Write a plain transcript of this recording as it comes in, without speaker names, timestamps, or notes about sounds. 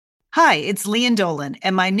Hi, it's Lian Dolan,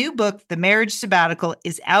 and my new book, The Marriage Sabbatical,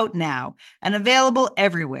 is out now and available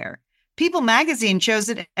everywhere. People magazine chose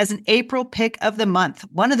it as an April pick of the month,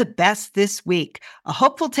 one of the best this week. A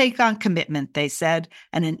hopeful take on commitment, they said,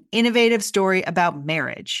 and an innovative story about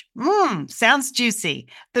marriage. Sounds juicy.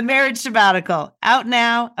 The Marriage Sabbatical, out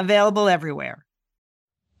now, available everywhere.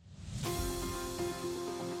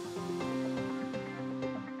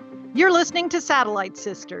 You're listening to Satellite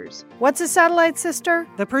Sisters. What's a satellite sister?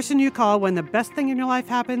 The person you call when the best thing in your life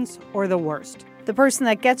happens or the worst. The person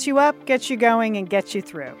that gets you up, gets you going, and gets you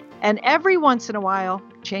through. And every once in a while,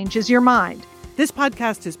 changes your mind. This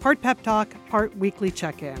podcast is part pep talk, part weekly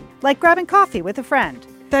check-in. Like grabbing coffee with a friend.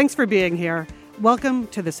 Thanks for being here. Welcome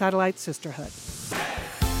to the Satellite Sisterhood.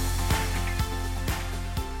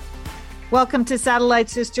 Welcome to Satellite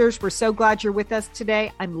Sisters. We're so glad you're with us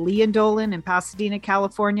today. I'm Lian Dolan in Pasadena,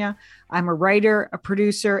 California. I'm a writer, a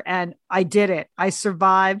producer, and I did it. I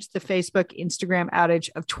survived the Facebook, Instagram outage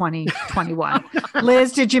of 2021.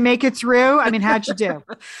 Liz, did you make it through? I mean, how'd you do?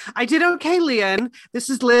 I did okay, Lian. This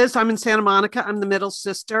is Liz. I'm in Santa Monica. I'm the middle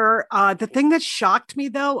sister. The thing that shocked me,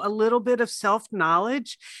 though, a little bit of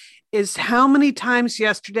self-knowledge, is how many times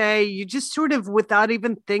yesterday you just sort of, without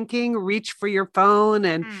even thinking, reach for your phone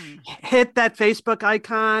and hit that Facebook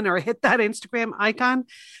icon or hit that Instagram icon.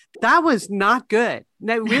 That was not good.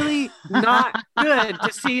 That really not good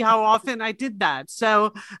to see how often I did that.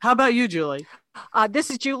 So how about you, Julie? This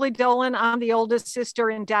is Julie Dolan. I'm the oldest sister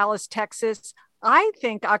in Dallas, Texas. I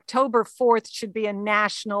think October 4th should be a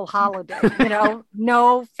national holiday,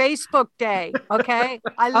 no Facebook day. Okay.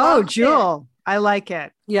 Jewel. I like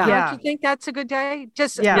it. Yeah. Don't you think that's a good day?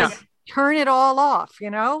 Just turn it all off,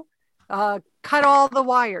 cut all the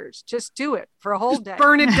wires. Just do it for a whole day.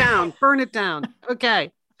 Burn it down. Burn it down.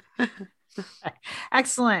 Okay.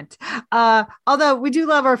 Excellent. Although we do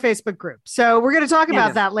love our Facebook group. So we're going to talk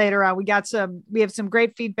about that later on. We have some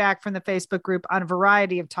great feedback from the Facebook group on a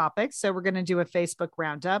variety of topics. So we're going to do a Facebook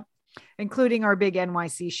roundup, including our big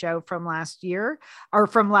NYC show from last year or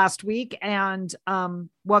from last week. And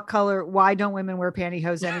why don't women wear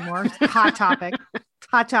pantyhose anymore?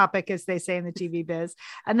 Hot topic, as they say in the TV biz.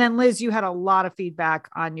 And then Liz, you had a lot of feedback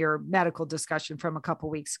on your medical discussion from a couple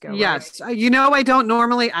weeks ago. Yes. Right? I don't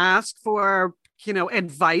normally ask for,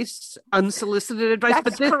 advice, unsolicited advice.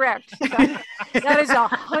 That's correct. That is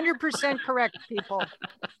 100% correct, people.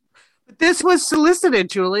 This was solicited,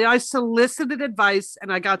 Julie. I solicited advice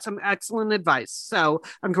and I got some excellent advice. So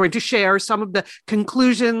I'm going to share some of the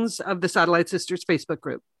conclusions of the Satellite Sisters Facebook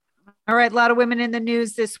group. All right. A lot of women in the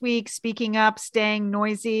news this week, speaking up, staying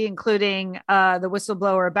noisy, including the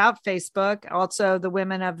whistleblower about Facebook. Also, the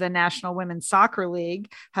women of the National Women's Soccer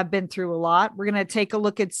League have been through a lot. We're going to take a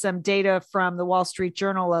look at some data from the Wall Street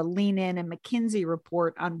Journal, a Lean In and McKinsey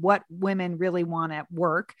report on what women really want at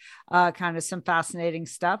work, kind of some fascinating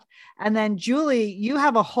stuff. And then, Julie, you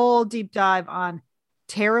have a whole deep dive on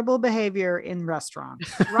terrible behavior in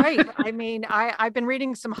restaurants. Right. I mean, I've been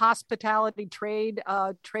reading some hospitality trade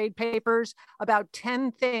papers about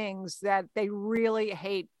 10 things that they really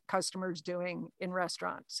hate customers doing in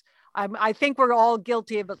restaurants. I think we're all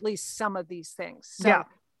guilty of at least some of these things. So,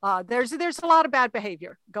 there's a lot of bad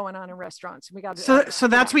behavior going on in restaurants. We got so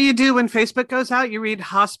that's what you do when Facebook goes out. You read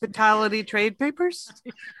hospitality trade papers.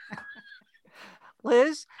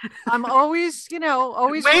 Liz, I'm always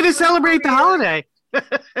way to celebrate the holiday.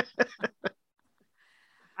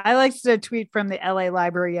 I liked a tweet from the LA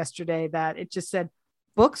Library yesterday that it just said,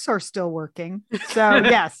 books are still working. So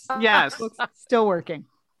yes, books still working.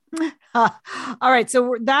 All right.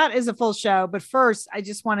 So that is a full show. But first, I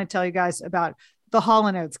just want to tell you guys about the Hall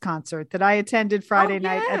 & Oates concert that I attended Friday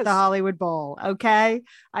night at the Hollywood Bowl. Okay.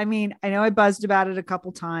 I mean, I know I buzzed about it a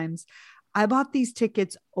couple times. I bought these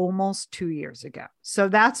tickets almost 2 years ago. So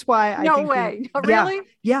that's why I No way. Really?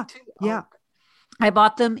 Yeah. I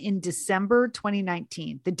bought them in December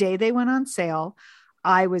 2019, the day they went on sale.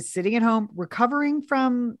 I was sitting at home recovering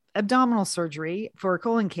from abdominal surgery for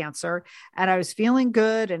colon cancer, and I was feeling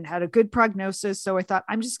good and had a good prognosis. So I thought,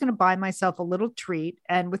 I'm just going to buy myself a little treat.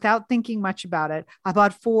 And without thinking much about it, I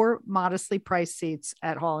bought 4 modestly priced seats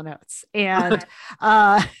at Hall & Oates. And,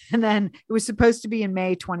 and then it was supposed to be in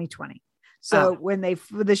May 2020. So when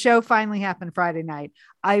the show finally happened Friday night,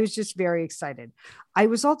 I was just very excited. I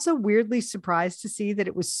was also weirdly surprised to see that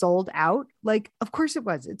it was sold out. Like, of course it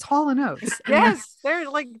was. It's Hall & Oates. Yes, they're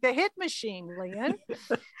like the hit machine, Lian.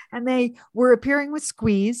 And they were appearing with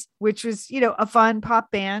Squeeze, which was, a fun pop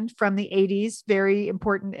band from the 80s, very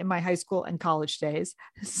important in my high school and college days.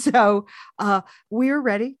 So we were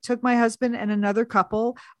ready, took my husband and another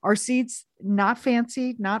couple. Our seats, not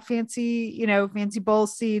fancy, fancy bowl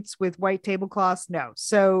seats with white tablecloths. No.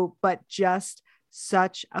 So, but just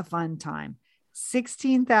such a fun time.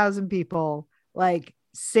 16,000 people like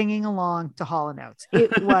singing along to Hall & Oates.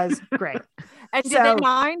 It was great. And did they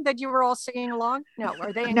mind that you were all singing along? No,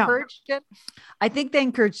 or they encouraged it? I think they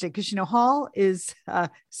encouraged it because, Hall is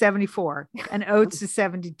 74 and Oates is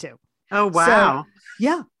 72. Oh, wow. So,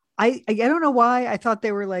 yeah. I don't know why I thought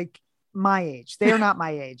they were like my age. They are not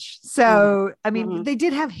my age. So, I mean, they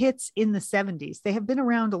did have hits in the 70s. They have been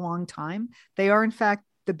around a long time. They are, in fact,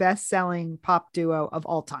 the best-selling pop duo of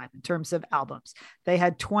all time in terms of albums. They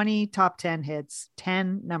had 20 top 10 hits,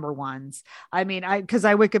 10 number ones. I mean, because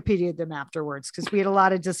I Wikipedia'd them afterwards because we had a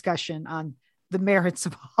lot of discussion on the merits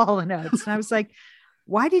of Hall & Oates. And I was like,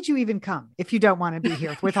 why did you even come if you don't want to be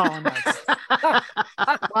here with Hall & Oates?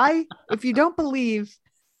 Why, if you don't believe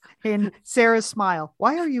in Sarah's smile,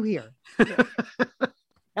 why are you here?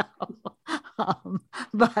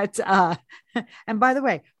 But and by the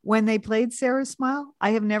way, when they played Sarah's Smile,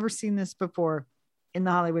 I have never seen this before in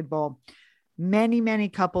the Hollywood Bowl. Many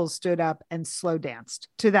couples stood up and slow danced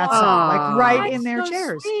to that song, like right in their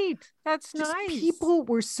chairs. Sweet. That's Just nice. People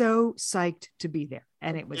were so psyched to be there,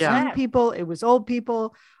 and it was young people, it was old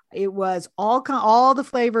people, it was all the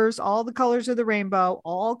flavors, all the colors of the rainbow,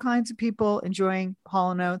 all kinds of people enjoying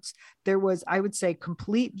Hall & Oates. There was, I would say,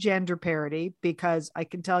 complete gender parity, because I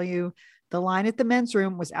can tell you the line at the men's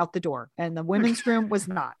room was out the door and the women's room was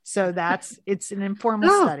not. So it's an informal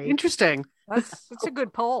study. Interesting. That's a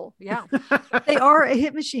good poll. Yeah. They are a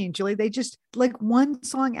hit machine, Julie. They just like one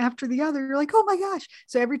song after the other. You're like, oh my gosh.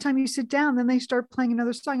 So every time you sit down, then they start playing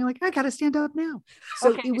another song. You're like, I got to stand up now.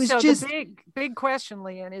 So it was just the big question,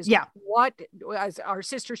 Lian, is what, as our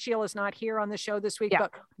sister Sheila's not here on the show this week,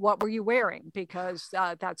 but what were you wearing? Because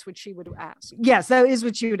that's what she would ask. Yes, that is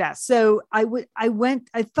what you would ask. So I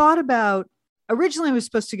thought about, originally I was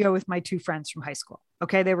supposed to go with my two friends from high school.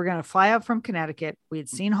 Okay. They were going to fly out from Connecticut. We had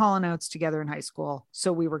seen Hall & Oates together in high school.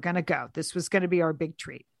 So we were going to go. This was going to be our big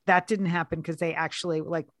treat. That didn't happen because they actually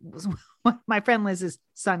my friend Liz's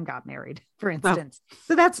son got married, for instance.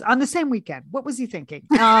 So that's on the same weekend. What was he thinking?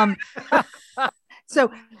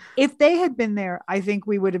 So if they had been there, I think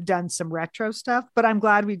we would have done some retro stuff, but I'm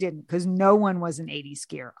glad we didn't, because no one was an 80s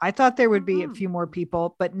skier. I thought there would be a few more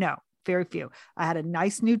people, but no. Very few. I had a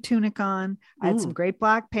nice new tunic on. I had some great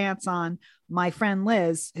black pants on. My friend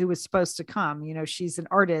Liz, who was supposed to come, she's an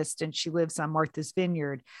artist and she lives on Martha's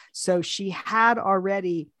Vineyard. So she had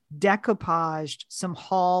already decoupaged some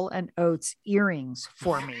Hall & Oates earrings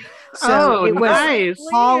for me. So it was nice.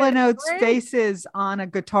 Hall & Oates faces on a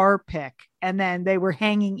guitar pick, and then they were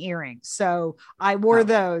hanging earrings. So I wore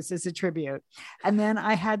those as a tribute. And then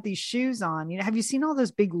I had these shoes on. Have you seen all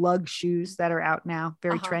those big lug shoes that are out now?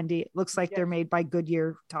 Very trendy. It looks like they're made by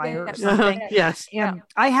Goodyear tire or something. Yes. And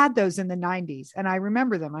I had those in the 90s and I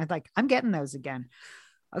remember them. I was like, I'm getting those again.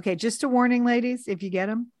 Okay, just a warning, ladies, if you get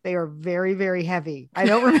them, they are very, very heavy. I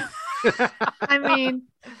don't remember. I mean,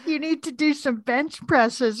 you need to do some bench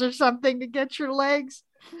presses or something to get your legs,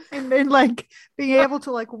 and then being able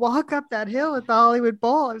to walk up that hill at the Hollywood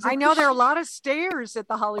Bowl. I know there are a lot of stairs at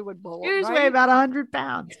the Hollywood Bowl. It weigh about 100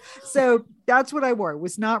 pounds. So that's what I wore. It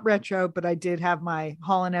was not retro, but I did have my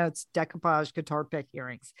Hall & Oates decoupage guitar pick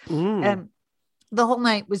earrings. And the whole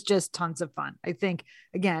night was just tons of fun. I think,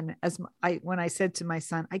 again, when I said to my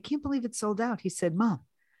son, I can't believe it's sold out. He said, Mom,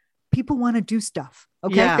 people want to do stuff.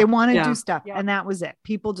 Okay. Yeah, they want to do stuff. Yeah. And that was it.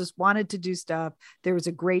 People just wanted to do stuff. There was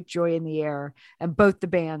a great joy in the air, and both the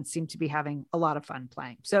bands seemed to be having a lot of fun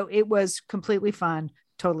playing. So it was completely fun.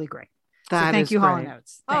 Totally great. Thank you, Hall &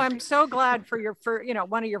 Oates. I'm so glad for your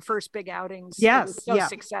one of your first big outings. Yes. So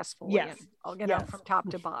successful. Yes. From top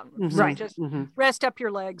to bottom. Right. Just rest up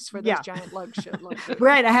your legs for those giant lug shoes.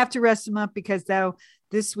 Right. I have to rest them up because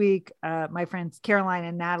this week, my friends Caroline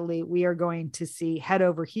and Natalie, we are going to see Head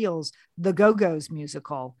Over Heels, the Go-Go's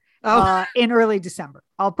musical in early December.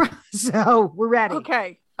 So we're ready.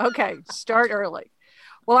 Okay. Start early.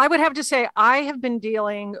 Well, I would have to say I have been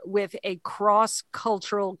dealing with a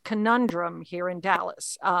cross-cultural conundrum here in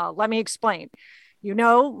Dallas. Let me explain.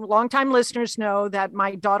 Longtime listeners know that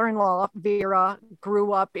my daughter-in-law, Vera,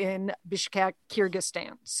 grew up in Bishkek,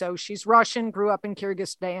 Kyrgyzstan. So she's Russian, grew up in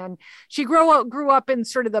Kyrgyzstan. She grew up in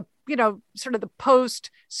sort of the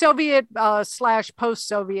post-Soviet /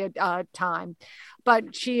 post-Soviet time.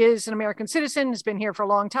 but she is an American citizen, has been here for a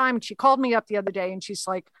long time. And she called me up the other day and she's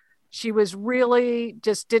like, she was really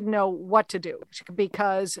just didn't know what to do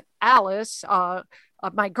because Alice,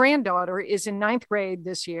 my granddaughter, is in 9th grade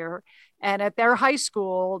this year. And at their high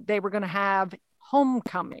school, they were going to have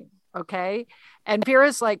homecoming. Okay. And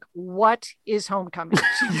Vera's like, what is homecoming?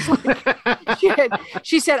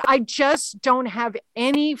 She said, I just don't have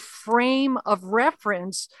any frame of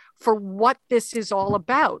reference for what this is all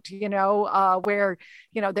about, where,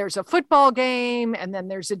 there's a football game and then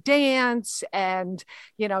there's a dance and,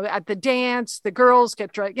 at the dance, the girls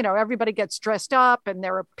get dressed, everybody gets dressed up and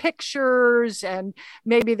there are pictures and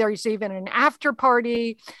maybe there's even an after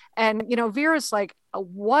party. And, Vera's like,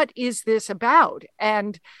 what is this about?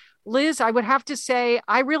 And Liz, I would have to say,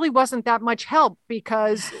 I really wasn't that much help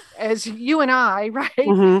because as you and I,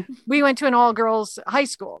 right, we went to an all girls high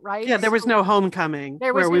school, right? Yeah, there was no homecoming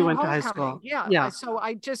where we went to high school. Yeah. So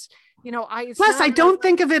I just, Plus, I don't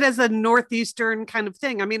think of it as a Northeastern kind of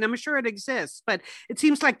thing. I mean, I'm sure it exists, but it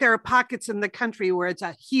seems like there are pockets in the country where it's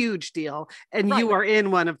a huge deal. And you are in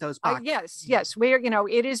one of those pockets. Yes. Where,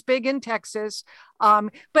 it is big in Texas. But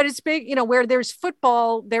it's big, where there's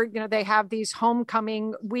football there, they have these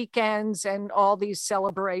homecoming weekends and all these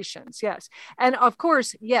celebrations. Yes. And of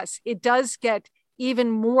course, yes, it does get even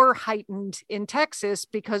more heightened in Texas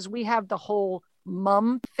because we have the whole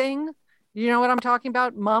mum thing. You know what I'm talking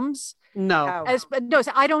about? Mums? No. No,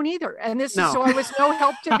 I don't either. And so I was no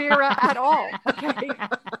help to Vera at all. Okay.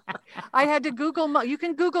 I had to Google, you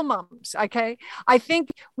can Google mums. Okay. I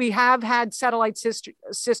think we have had Satellite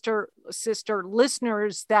Sister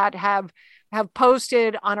listeners that have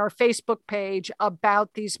posted on our Facebook page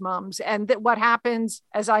about these mums. And what happens,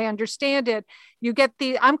 as I understand it, you get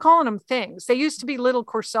I'm calling them things. They used to be little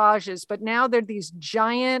corsages, but now they're these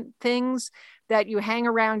giant things that you hang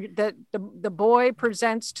around, that the boy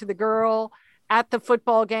presents to the girl at the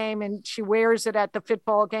football game, and she wears it at the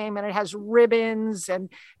football game, and it has ribbons, and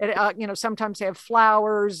it, sometimes they have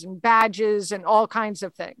flowers and badges and all kinds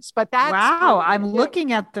of things. But that's I'm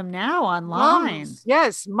looking at them now online.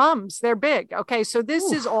 Yes, mums, they're big. Okay, so this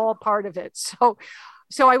is all part of it.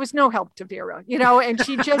 So I was no help to Vera, and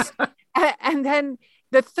she just and then.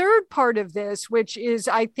 The third part of this, which is,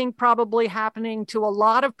 I think, probably happening to a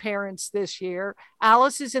lot of parents this year,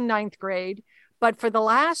 Alice is in 9th grade, but for the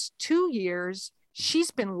last 2 years,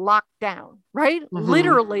 she's been locked down, right?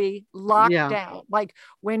 Literally locked down. Like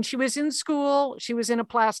when she was in school, she was in a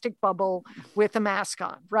plastic bubble with a mask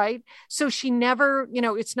on, right? So she never,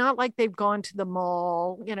 it's not like they've gone to the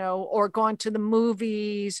mall, or gone to the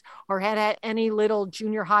movies or had any little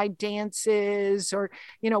junior high dances or,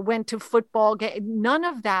 went to football game. None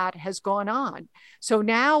of that has gone on. So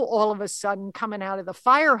now all of a sudden coming out of the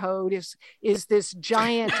fire hose is this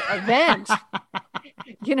giant event,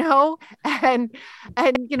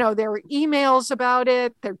 and there are emails about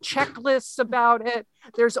it, there are checklists about it.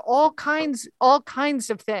 There's all kinds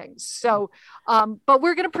of things. So, but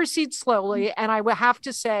we're going to proceed slowly. And I will have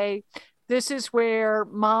to say, this is where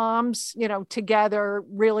moms, together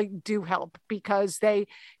really do help because they,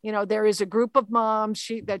 there is a group of moms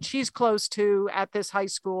that she's close to at this high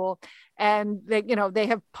school. And they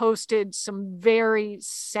have posted some very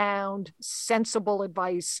sound, sensible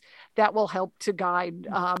advice that will help to guide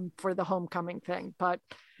for the homecoming thing. But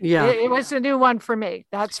it was a new one for me.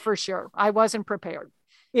 That's for sure. I wasn't prepared.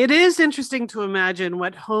 It is interesting to imagine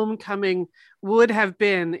what homecoming would have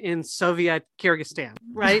been in Soviet Kyrgyzstan,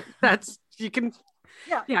 right? It's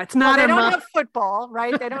not. They don't have football,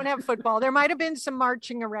 right? They don't have football. There might have been some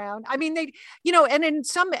marching around. I mean, the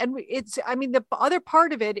other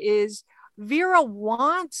part of it is Vera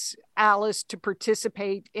wants Alice to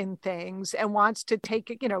participate in things and wants to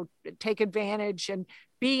take advantage and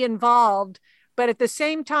be involved. But at the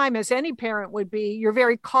same time, as any parent would be, you're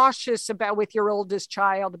very cautious with your oldest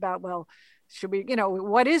child about, well, should we,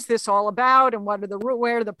 what is this all about? And where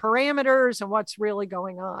are the parameters and what's really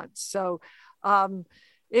going on? So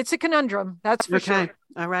it's a conundrum. That's for sure.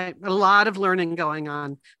 All right. A lot of learning going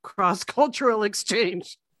on, cross-cultural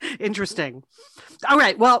exchange. Interesting. All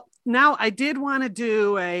right. Well, now I did want to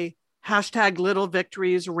do a hashtag Little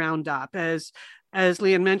Victories Roundup. As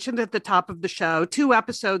Lian mentioned at the top of the show, 2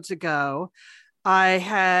 episodes ago, I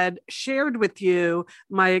had shared with you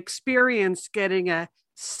my experience getting a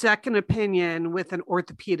second opinion with an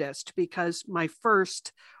orthopedist because my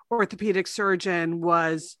first orthopedic surgeon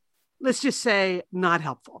was, let's just say, not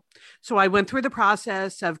helpful. So I went through the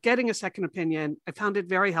process of getting a second opinion. I found it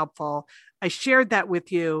very helpful. I shared that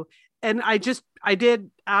with you. And I did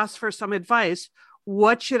ask for some advice.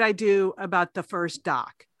 What should I do about the first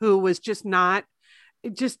doc who was just not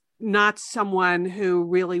someone who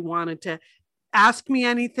really wanted to ask me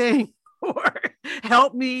anything or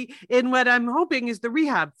help me in what I'm hoping is the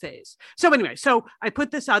rehab phase. So anyway, so I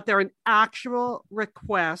put this out there, an actual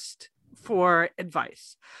request for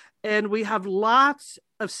advice. And we have lots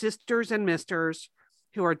of sisters and misters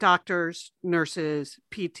who are doctors, nurses,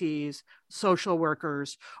 PTs, social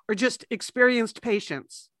workers, or just experienced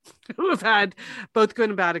patients who have had both good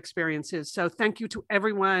and bad experiences. So thank you to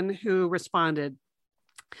everyone who responded.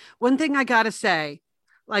 One thing I got to say,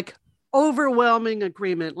 like overwhelming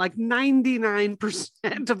agreement, like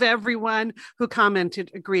 99% of everyone who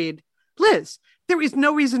commented agreed. Liz, there is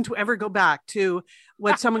no reason to ever go back to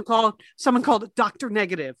what someone called Dr.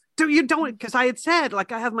 Negative. You don't, because I had said,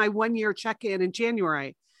 like, I have my 1 year check-in in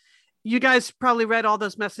January. You guys probably read all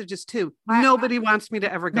those messages too. Nobody wants me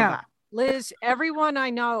to ever go back. Liz, everyone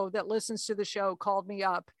I know that listens to the show called me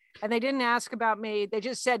up and they didn't ask about me. They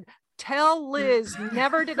just said, tell Liz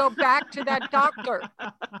never to go back to that doctor.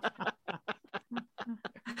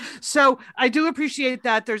 So I do appreciate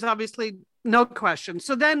that. There's obviously no question.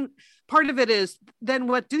 So then part of it is, then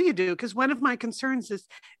what do you do? Because one of my concerns is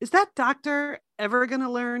that doctor ever going to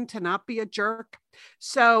learn to not be a jerk?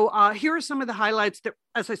 So here are some of the highlights that,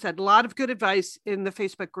 as I said, a lot of good advice in the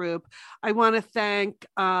Facebook group. I want to thank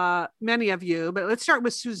many of you, but let's start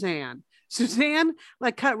with Suzanne. Suzanne,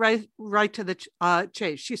 like, cut right to the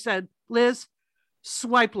chase. She said, Liz,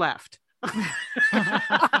 swipe left.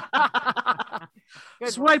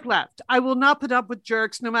 Swipe left. I will not put up with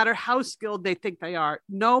jerks, no matter how skilled they think they are.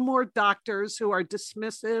 No more doctors who are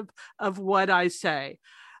dismissive of what I say.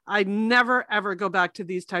 I never, ever go back to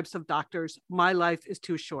these types of doctors. My life is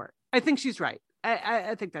too short. I think she's right.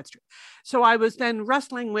 I think that's true. So I was then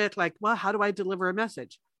wrestling with, like, well, how do I deliver a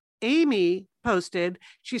message? Amy posted,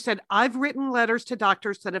 she said, I've written letters to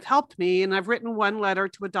doctors that have helped me, and I've written one letter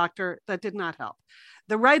to a doctor that did not help.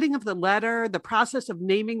 The writing of the letter, the process of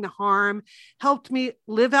naming the harm, helped me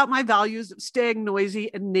live out my values of staying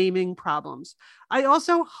noisy and naming problems. I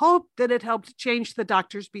also hope that it helped change the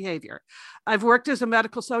doctor's behavior. I've worked as a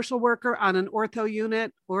medical social worker on an ortho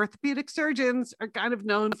unit. Orthopedic surgeons are kind of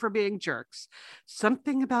known for being jerks.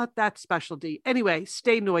 Something about that specialty. Anyway,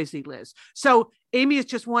 stay noisy, Liz. So Amy is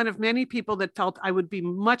just one of many people that felt I would be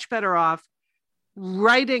much better off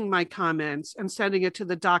writing my comments and sending it to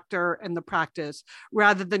the doctor and the practice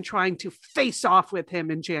rather than trying to face off with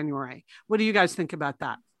him in January. What do you guys think about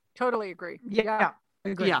that? Totally agree. Yeah.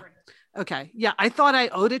 Agree. Yeah. Okay. Yeah. I thought I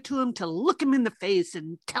owed it to him to look him in the face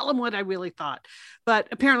and tell him what I really thought, but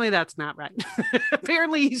apparently that's not right.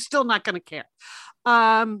 Apparently he's still not going to care.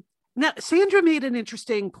 Now, Sandra made an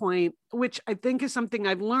interesting point, which I think is something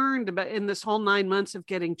I've learned about in this whole 9 months of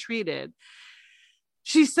getting treated.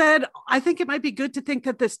 She said, I think it might be good to think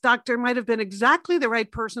that this doctor might have been exactly the right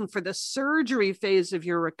person for the surgery phase of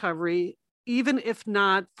your recovery, even if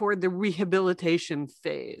not for the rehabilitation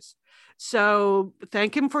phase. So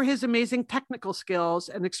thank him for his amazing technical skills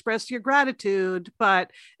and express your gratitude,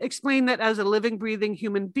 but explain that as a living, breathing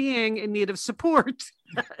human being in need of support,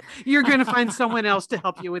 you're going to find someone else to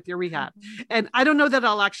help you with your rehab. And I don't know that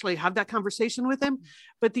I'll actually have that conversation with him,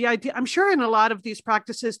 but the idea, I'm sure in a lot of these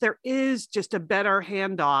practices, there is just a better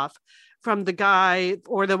handoff from the guy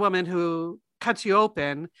or the woman who cuts you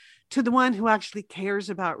open to the one who actually cares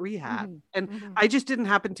about rehab. And I just didn't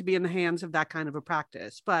happen to be in the hands of that kind of a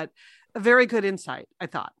practice, but a very good insight, I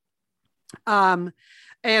thought.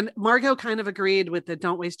 And Margot kind of agreed with the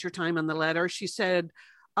don't waste your time on the letter. She said,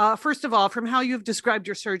 first of all, from how you've described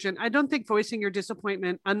your surgeon, I don't think voicing your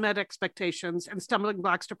disappointment, unmet expectations, and stumbling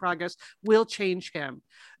blocks to progress will change him.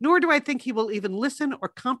 Nor do I think he will even listen or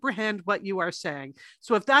comprehend what you are saying.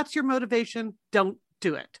 So if that's your motivation, don't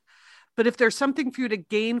do it. But if there's something for you to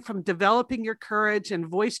gain from developing your courage and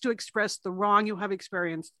voice to express the wrong you have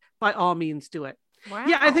experienced, by all means, do it. Wow.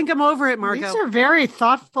 Yeah, I think I'm over it, Margot. These are very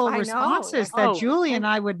thoughtful I know. responses that Julie and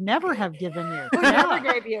I would never have given you. We never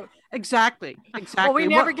gave you. Exactly. Well, we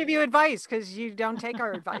never give you advice because you don't take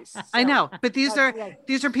our advice. So. I know, but these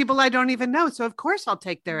are people I don't even know. So of course I'll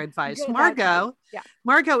take their advice. Margot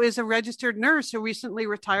is a registered nurse who recently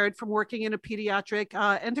retired from working in a pediatric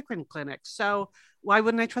endocrine clinic. So why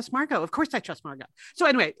wouldn't I trust Margot? Of course I trust Margot. So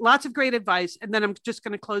anyway, lots of great advice. And then I'm just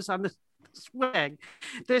going to close on this swing.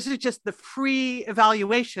 This is just the free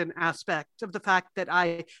evaluation aspect of the fact that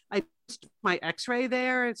I posted my x-ray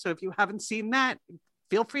there. And so if you haven't seen that,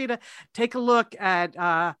 feel free to take a look at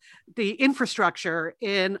the infrastructure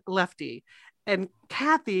in Lefty. And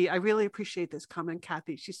Kathy, I really appreciate this comment,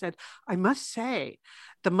 Kathy. She said, I must say,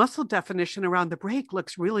 the muscle definition around the break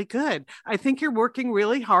looks really good. I think you're working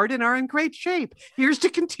really hard and are in great shape. Here's to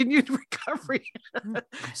continued recovery.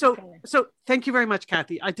 So thank you very much,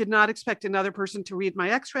 Kathy. I did not expect another person to read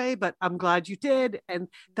my x-ray, but I'm glad you did. And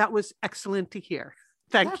that was excellent to hear.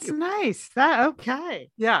 Thank you. That's nice.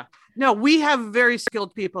 Okay. Yeah. No, we have very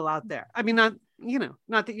skilled people out there. I mean, not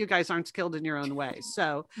that you guys aren't skilled in your own way.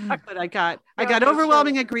 So, but I got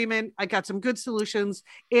overwhelming agreement. I got some good solutions,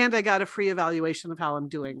 and I got a free evaluation of how I'm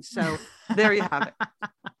doing. So there you have it.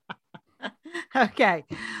 Okay.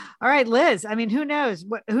 All right, Liz. I mean, who knows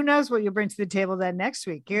what you'll bring to the table then next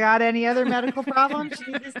week? You got any other medical problems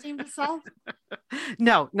you need this team to solve?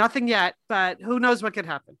 No, nothing yet, but who knows what could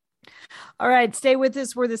happen. All right, stay with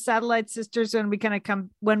us. We're the Satellite Sisters, and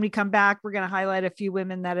when we come back, we're going to highlight a few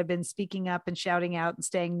women that have been speaking up and shouting out and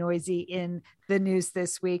staying noisy in the news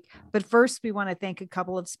this week. But first, we want to thank a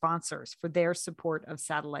couple of sponsors for their support of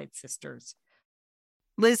Satellite Sisters.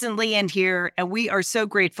 Liz and Leanne here, and we are so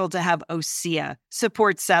grateful to have OSEA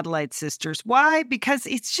support Satellite Sisters. Why? Because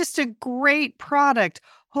it's just a great product.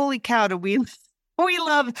 Holy cow, do we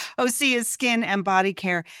love OSEA's skin and body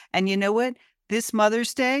care. And you know what? This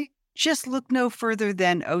Mother's Day, just look no further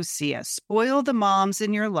than OSEA. Spoil the moms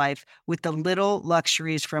in your life with the little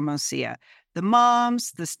luxuries from OSEA. The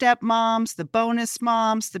moms, the stepmoms, the bonus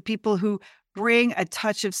moms, the people who bring a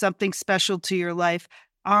touch of something special to your life.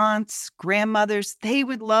 Aunts, grandmothers, they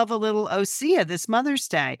would love a little OSEA this Mother's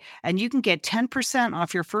Day. And you can get 10%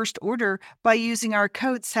 off your first order by using our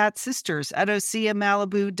code SATSisters at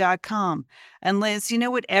OSEAMalibu.com. And Liz, you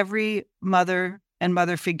know what every mother and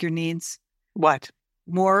mother figure needs? What?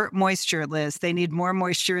 More moisture, Liz. They need more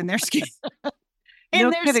moisture in their skin.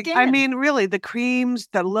 No kidding. Skin. I mean, really, the creams,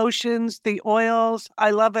 the lotions, the oils.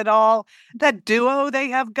 I love it all. That duo they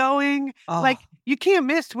have going. Oh. Like, you can't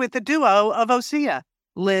miss with the duo of OSEA.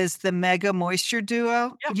 Liz, the Mega Moisture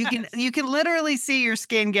Duo. Yes. You can literally see your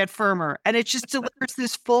skin get firmer, and it just delivers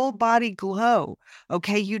this full body glow.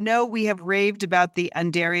 Okay, you know we have raved about the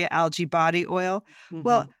Undaria Algae Body Oil. Mm-hmm.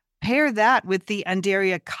 Well, pair that with the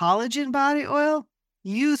Undaria Collagen Body Oil.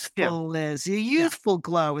 Youthful, Liz. Your youthful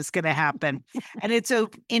glow is going to happen. And it's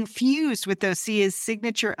infused with OSEA's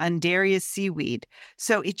signature Undaria seaweed.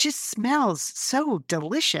 So it just smells so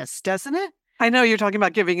delicious, doesn't it? I know you're talking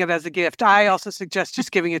about giving it as a gift. I also suggest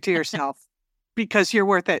just giving it to yourself because you're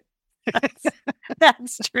worth it.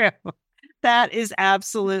 That's true. That is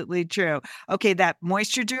absolutely true. Okay, that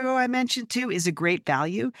Moisture Duo I mentioned too is a great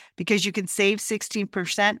value because you can save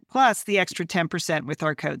 16% plus the extra 10% with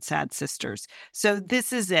our code SADSisters. So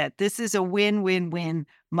this is it. This is a win-win-win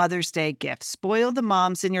Mother's Day gift. Spoil the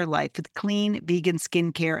moms in your life with clean vegan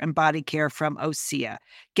skincare and body care from OSEA.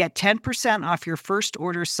 Get 10% off your first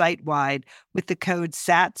order site-wide with the code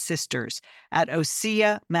SATSisters at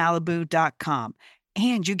OSEAMalibu.com.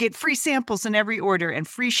 And you get free samples in every order and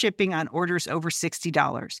free shipping on orders over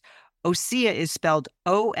 $60. OSEA is spelled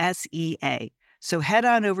OSEA. So head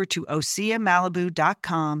on over to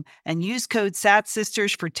OSEAMalibu.com and use code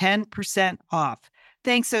SATSisters for 10% off.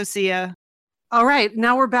 Thanks, OSEA. All right,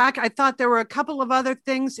 now we're back. I thought there were a couple of other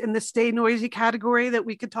things in the stay noisy category that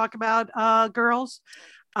we could talk about, girls.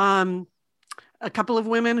 A couple of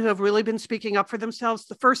women who have really been speaking up for themselves.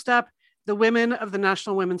 The first up, the women of the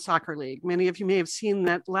National Women's Soccer League. Many of you may have seen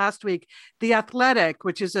that last week. The Athletic,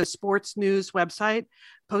 which is a sports news website,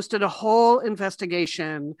 posted a whole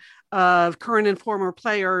investigation of current and former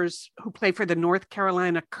players who play for the North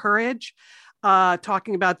Carolina Courage,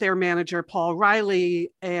 talking about their manager, Paul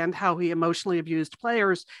Riley, and how he emotionally abused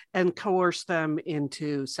players and coerced them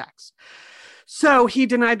into sex. So he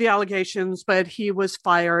denied the allegations, but he was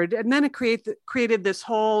fired. And then it created this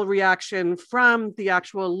whole reaction from the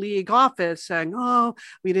actual league office saying, oh,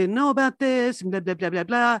 we didn't know about this, and blah, blah, blah, blah,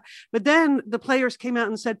 blah. But then the players came out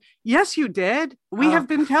and said, yes, you did. We have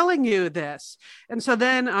been telling you this. And so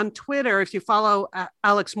then on Twitter, if you follow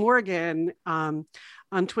Alex Morgan on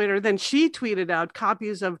Twitter, then she tweeted out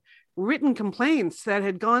copies of written complaints that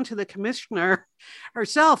had gone to the commissioner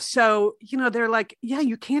herself. So, they're like, yeah,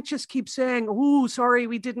 you can't just keep saying, oh, sorry,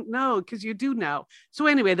 we didn't know, because you do know. So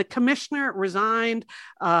anyway, the commissioner resigned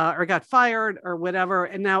or got fired or whatever.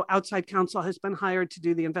 And now outside counsel has been hired to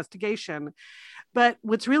do the investigation. But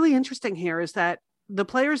what's really interesting here is that the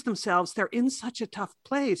players themselves, they're in such a tough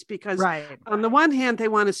place because on the one hand, they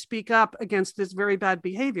want to speak up against this very bad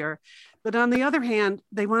behavior. But on the other hand,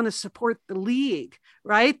 they want to support the league,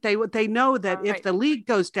 right? They know that if the league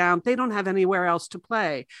goes down, they don't have anywhere else to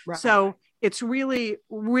play. Right. So it's really,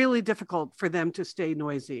 really difficult for them to stay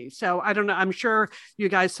noisy. So I don't know. I'm sure you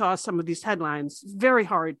guys saw some of these headlines. Very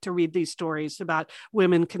hard to read these stories about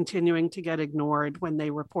women continuing to get ignored when they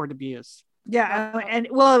report abuse. Yeah. And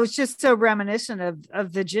well, it was just so reminiscent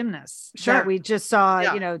of the gymnasts that we just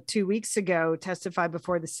saw, 2 weeks ago testify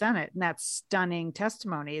before the Senate, and that's stunning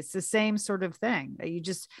testimony. It's the same sort of thing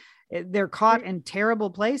that they're caught in terrible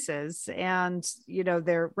places, and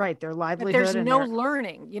they're right. Their livelihood. But there's no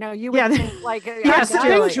learning. You would think like yes,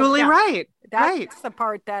 Julie, right. That's the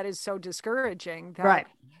part that is so discouraging. Right.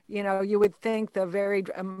 You would think the very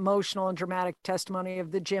emotional and dramatic testimony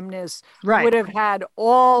of the gymnasts would have had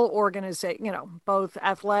all both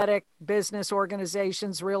athletic, business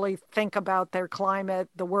organizations really think about their climate,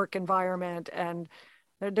 the work environment, and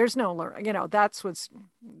there's no learning. That's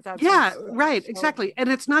right. Exactly. And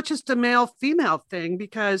it's not just a male female thing,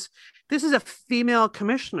 because this is a female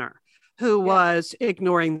commissioner who was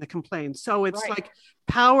ignoring the complaints. So it's like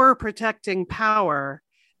power protecting power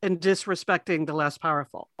and disrespecting the less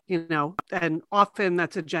powerful, and often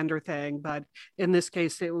that's a gender thing, but in this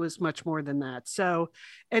case, it was much more than that. So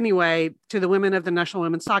anyway, to the women of the National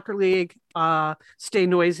Women's Soccer League, stay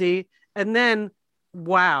noisy. And then,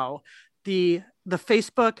 wow, the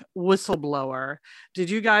Facebook whistleblower. Did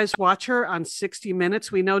you guys watch her on 60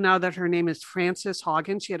 Minutes? We know now that her name is Frances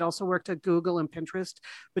Haugen. She had also worked at Google and Pinterest,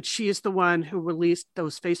 but she is the one who released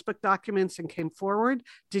those Facebook documents and came forward.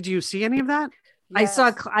 Did you see any of that? Yes.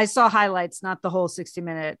 I saw highlights, not the whole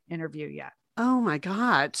 60-minute interview yet. Oh my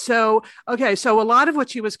God. So a lot of what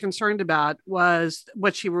she was concerned about was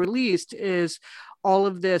what she released is all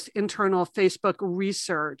of this internal Facebook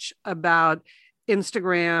research about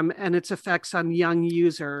Instagram and its effects on young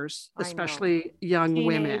users, especially young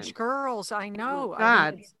women. Girls, I know. Oh,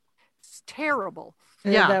 God. It's terrible.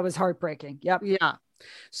 Yeah. That was heartbreaking. Yep. Yeah.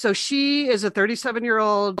 So she is a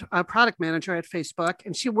 37-year-old product manager at Facebook,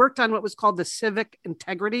 and she worked on what was called the civic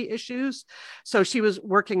integrity issues. So she was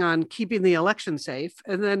working on keeping the election safe.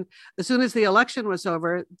 And then as soon as the election was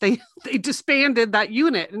over, they disbanded that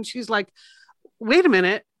unit. And she's like, wait a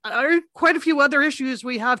minute, there are quite a few other issues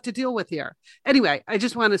we have to deal with here. Anyway, I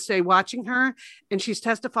just want to say, watching her, and she's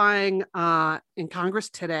testifying in Congress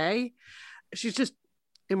today, she's just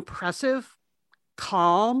impressive,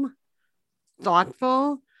 calm,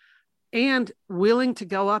 thoughtful, and willing to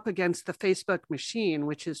go up against the Facebook machine,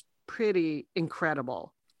 which is pretty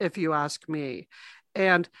incredible, if you ask me.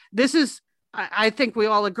 And this is, I think we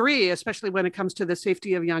all agree, especially when it comes to the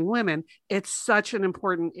safety of young women, it's such an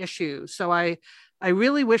important issue. So I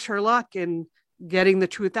really wish her luck in getting the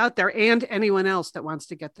truth out there, and anyone else that wants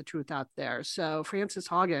to get the truth out there. So Frances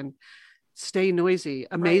Haugen, stay noisy.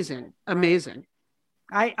 Amazing. Right. Amazing.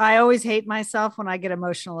 I always hate myself when I get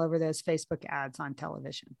emotional over those Facebook ads on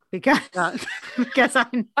television because I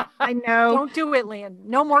know. Don't do it, Lian.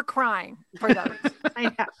 No more crying for those.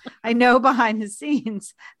 I know behind the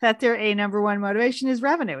scenes that their number one motivation is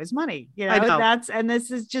revenue, is money. I know. And this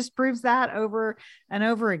just proves that over and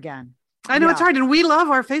over again. I know it's hard, and we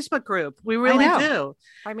love our Facebook group. We really do.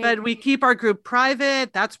 But we keep our group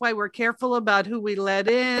private. That's why we're careful about who we let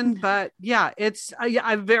in. But it's I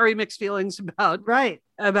have very mixed feelings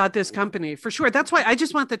about this company for sure. That's why I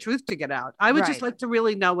just want the truth to get out. I would just like to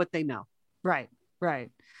really know what they know. Right.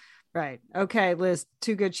 Okay, Liz,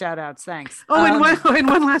 2 good shout outs. Thanks. Oh, and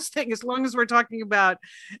one last thing, as long as we're talking about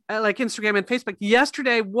like Instagram and Facebook,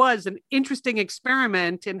 yesterday was an interesting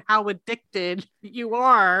experiment in how addicted you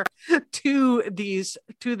are to these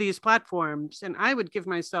platforms. And I would give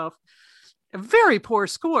myself a very poor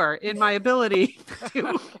score in my ability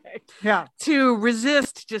to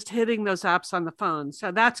resist just hitting those apps on the phone.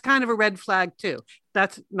 So that's kind of a red flag too.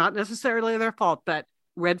 That's not necessarily their fault, but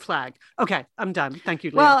red flag. Okay, I'm done. Thank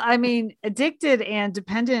you, Leah. Well, I mean, addicted and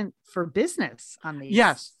dependent for business on these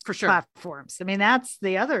for sure platforms. I mean, that's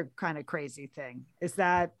the other kind of crazy thing is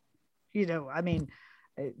that, as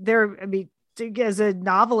a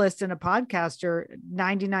novelist and a podcaster,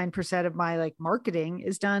 99% of my marketing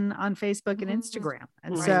is done on Facebook and Instagram.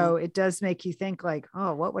 And so it does make you think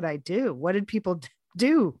oh, what would I do? What did people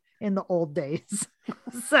do in the old days?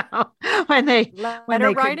 So when they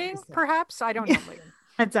writing, perhaps, I don't know.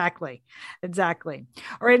 Exactly.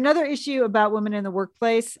 All right. Another issue about women in the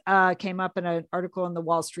workplace came up in an article in the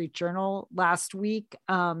Wall Street Journal last week.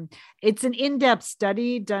 It's an in-depth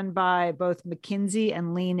study done by both McKinsey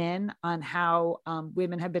and Lean In on how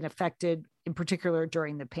women have been affected in particular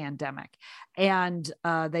during the pandemic. And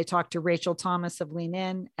they talked to Rachel Thomas of Lean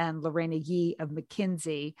In and Lorena Yee of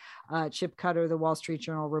McKinsey, Chip Cutter, the Wall Street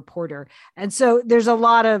Journal reporter. And so there's a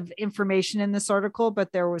lot of information in this article,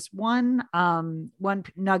 but there was one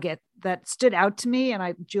nugget that stood out to me.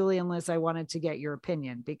 And Julie and Liz, I wanted to get your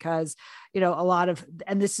opinion because, a lot of,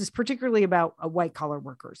 and this is particularly about a white collar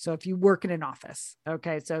worker. So if you work in an office,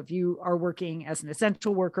 okay, so if you are working as an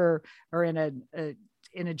essential worker or in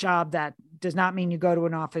a job that does not mean you go to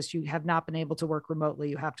an office, you have not been able to work remotely,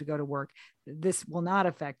 you have to go to work, this will not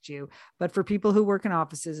affect you. But for people who work in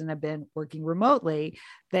offices and have been working remotely,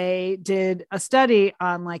 they did a study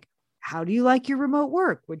on how do you like your remote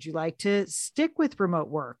work? Would you like to stick with remote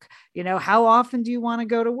work? How often do you want to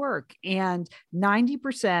go to work? And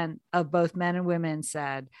 90% of both men and women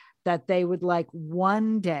said that they would like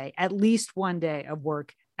at least one day of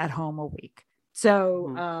work at home a week.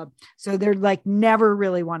 So, so they're never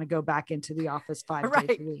really want to go back into the office 5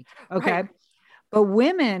 days a week. Okay. Right. But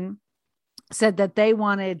women said that they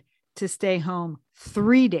wanted to stay home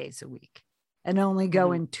 3 days a week and only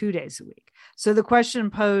go in 2 days a week. So the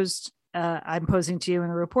question I'm posing to you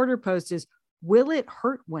and the reporter posed is, will it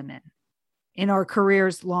hurt women in our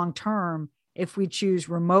careers long-term if we choose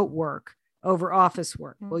remote work over office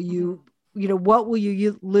work? Will you, what will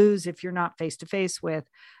you lose if you're not face-to-face with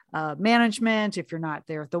management, if you're not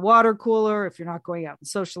there at the water cooler, if you're not going out and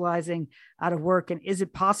socializing out of work? And is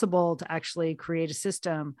it possible to actually create a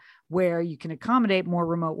system where you can accommodate more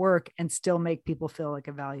remote work and still make people feel like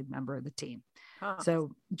a valued member of the team? So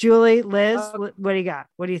Julie, Liz, what do you got?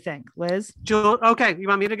 What do you think? Liz? Jewel, okay. You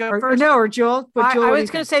want me to go first? Or Jewel? I was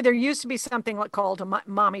going to say there used to be something called a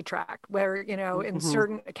mommy track where, in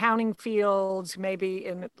certain accounting fields, maybe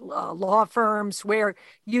in law firms where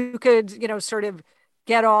you could, sort of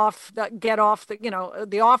get off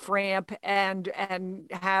the off ramp and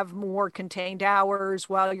have more contained hours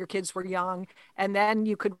while your kids were young. And then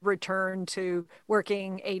you could return to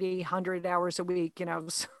working 80, 100 hours a week,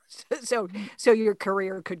 so your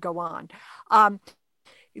career could go on.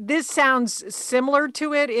 This sounds similar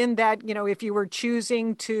to it in that, if you were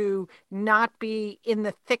choosing to not be in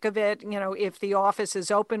the thick of it, if the office is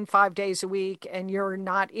open 5 days a week and you're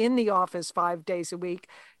not in the office 5 days a week,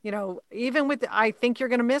 even with, I think you're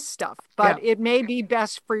going to miss stuff, but it may be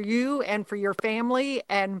best for you and for your family,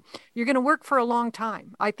 and you're going to work for a long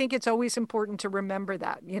time. I think it's always important to remember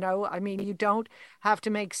that, you don't have to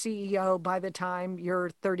make CEO by the time you're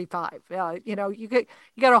 35. You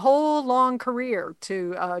got a whole long career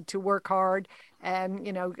to work hard and,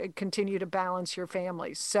 continue to balance your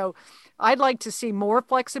families. So I'd like to see more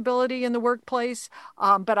flexibility in the workplace.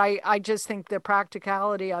 But I just think the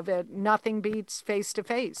practicality of it, nothing beats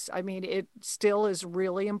face-to-face. I mean, it still is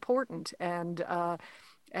really important. And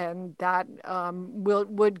that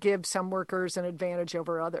would give some workers an advantage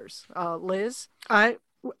over others. Liz? I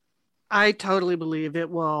totally believe it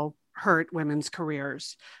will hurt women's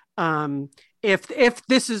careers. If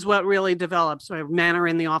this is what really develops, where men are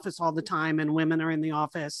in the office all the time and women are in the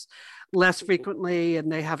office less frequently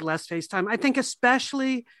and they have less face time, I think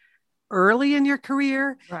especially early in your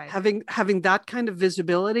career, having that kind of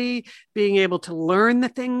visibility, being able to learn the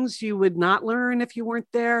things you would not learn if you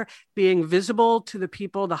weren't there, being visible to the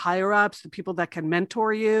people, the higher ups, the people that can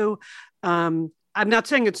mentor you. I'm not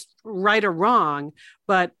saying it's right or wrong,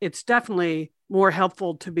 but it's definitely more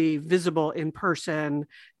helpful to be visible in person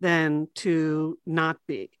than to not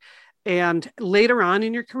be. And later on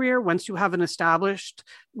in your career, once you have an established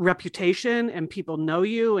reputation and people know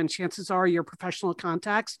you, and chances are your professional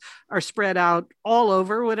contacts are spread out all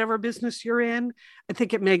over whatever business you're in, I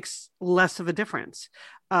think it makes less of a difference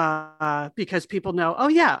because people know, oh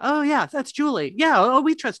yeah, that's Julie. Yeah, oh,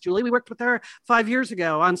 we trust Julie. We worked with her 5 years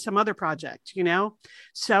ago on some other project,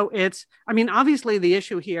 So obviously the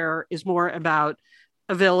issue here is more about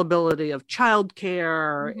availability of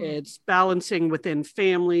childcare. It's balancing within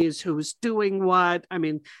families who's doing what. I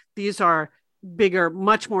mean, these are bigger,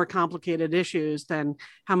 much more complicated issues than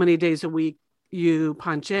how many days a week you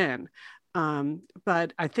punch in.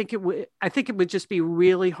 But I think it would just be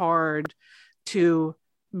really hard to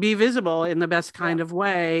be visible in the best kind of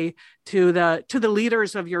way to the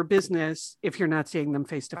leaders of your business if you're not seeing them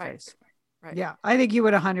face to face. Right. Yeah, I think you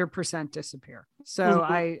would 100% disappear. So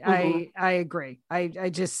I agree.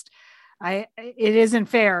 It isn't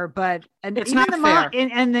fair, but it's not fair.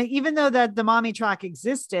 Even though that the mommy track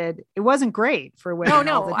existed, it wasn't great for women.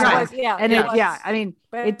 No, all the time. It was, and it was, I mean,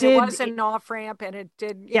 it was an off ramp, and it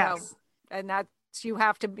did, and you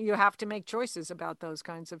have to make choices about those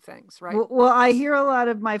kinds of things, right? Well, I hear a lot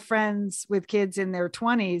of my friends with kids in their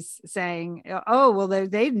 20s saying, oh, well,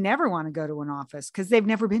 they never want to go to an office because they've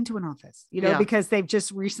never been to an office, because they've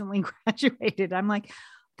just recently graduated. I'm like,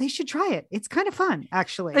 they should try it. It's kind of fun,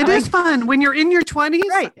 actually. It is fun when you're in your 20s.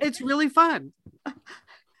 Right. It's really fun.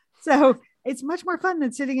 So it's much more fun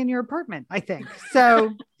than sitting in your apartment, I think.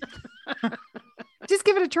 So just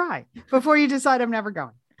give it a try before you decide I'm never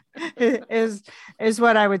going. Is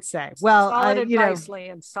what I would say. Well, solid advice,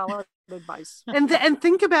 Lian, solid advice. And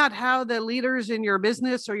think about how the leaders in your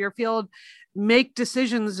business or your field make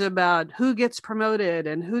decisions about who gets promoted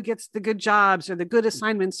and who gets the good jobs or the good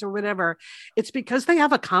assignments or whatever. It's because they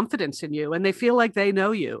have a confidence in you and they feel like they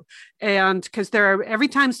know you. And because every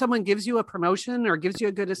time someone gives you a promotion or gives you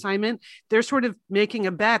a good assignment, they're sort of making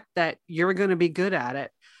a bet that you're going to be good at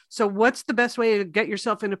it. So what's the best way to get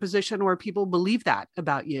yourself in a position where people believe that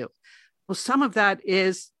about you? Well, some of that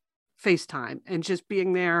is FaceTime and just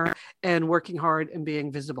being there and working hard and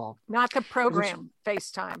being visible. Not the program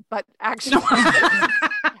FaceTime, but actual,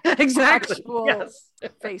 exactly. Actual yes.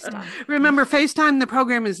 FaceTime. Remember, FaceTime, the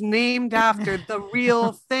program is named after the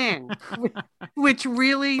real thing, which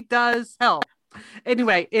really does help.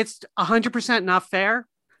 Anyway, it's 100% not fair.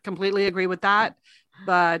 Completely agree with that.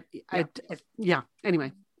 But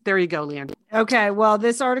anyway. There you go, Lian. Okay. Well,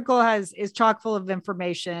 this article is chock full of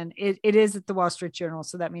information. It is at the Wall Street Journal,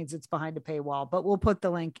 so that means it's behind a paywall, but we'll put the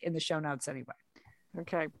link in the show notes anyway.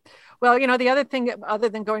 Okay. Well, the other thing, other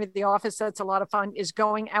than going to the office, that's a lot of fun, is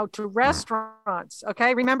going out to restaurants.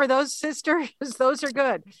 Okay. Remember those, sisters? Those are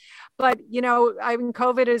good. But,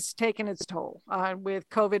 COVID has taken its toll with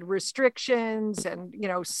COVID restrictions and,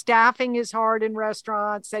 staffing is hard in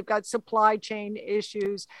restaurants. They've got supply chain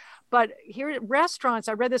issues. But here at restaurants,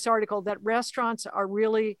 I read this article that restaurants are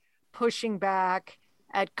really pushing back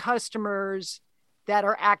at customers that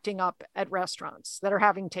are acting up at restaurants, that are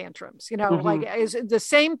having tantrums, like is the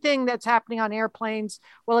same thing that's happening on airplanes.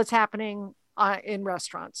 Well, it's happening in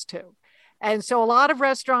restaurants too. And so a lot of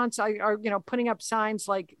restaurants are putting up signs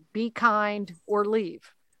like "Be kind or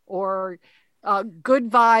leave," or "Good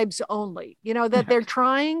vibes only," that they're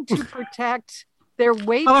trying to protect their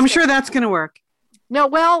wait. Oh, I'm sure that's going to work. No,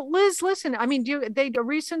 well, Liz, listen, I mean, a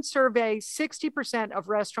recent survey, 60% of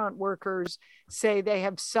restaurant workers say they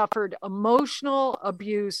have suffered emotional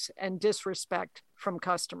abuse and disrespect from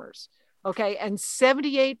customers. Okay. And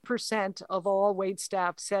 78% of all wait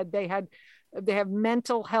staff said they have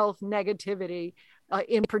mental health negativity,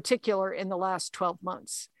 in particular in the last 12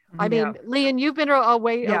 months. I mean, Lian, you've been a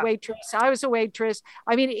waitress. I was a waitress.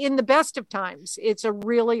 I mean, in the best of times, it's a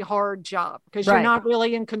really hard job because you're not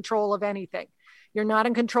really in control of anything. You're not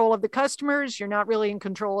in control of the customers. You're not really in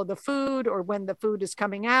control of the food or when the food is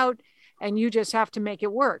coming out, and you just have to make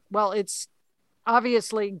it work. Well, it's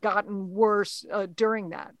obviously gotten worse during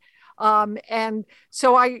that. And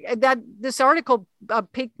so this article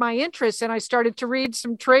piqued my interest, and I started to read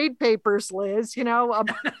some trade papers, Liz, about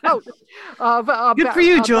good for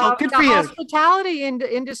you, Joel. Good for you. Hospitality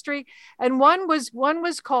industry. And one was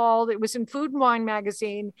called, it was in Food and Wine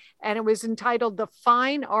magazine, and it was entitled "The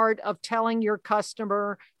Fine Art of Telling Your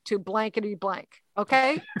Customer to Blankety Blank."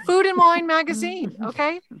 Okay. Food and Wine magazine.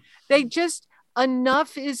 Okay. They just,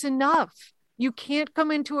 enough is enough. You can't come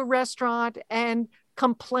into a restaurant and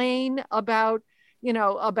complain about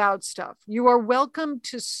stuff. You are welcome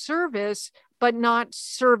to service, but not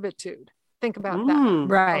servitude. Think about that.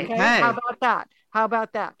 Right. Okay? How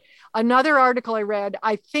about that? Another article I read,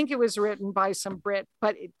 I think it was written by some Brit,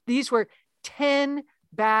 but these were 10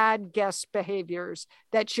 bad guest behaviors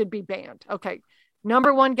that should be banned. Okay.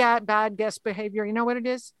 Number one bad guest behavior. You know what it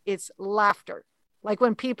is? It's laughter. Like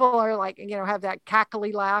when people are like, have that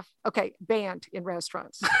cackly laugh. Okay. Banned in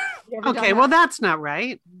restaurants. Okay. Well, that's not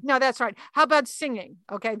right. No, that's right. How about singing?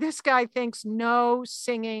 Okay. This guy thinks no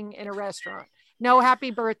singing in a restaurant. No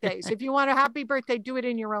happy birthdays. If you want a happy birthday, do it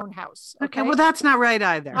in your own house. Okay. Well, that's not right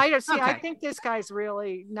either. I think this guy's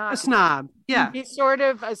really not a snob. Yeah. He's sort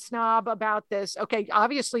of a snob about this. Okay.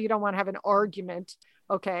 Obviously you don't want to have an argument.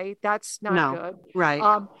 Okay. That's not good. Right.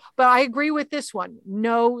 But I agree with this one.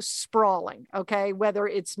 No sprawling. Okay. Whether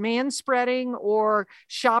it's man spreading or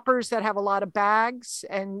shoppers that have a lot of bags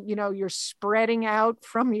and, you're spreading out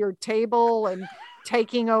from your table and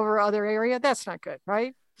taking over other area. That's not good.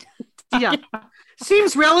 Right. Yeah.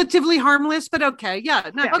 Seems relatively harmless, but okay.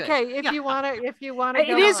 Yeah. Not good. Okay. If you want to,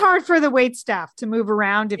 it is hard for the wait staff to move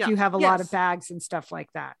around if you have a lot of bags and stuff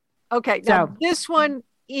like that. Okay. So now this one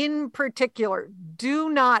in particular, do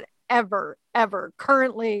not ever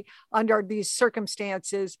currently under these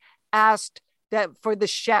circumstances ask that for the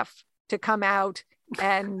chef to come out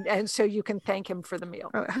And so you can thank him for the meal.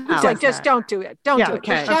 Who Like, does just that? don't do it. Don't Yeah, do it.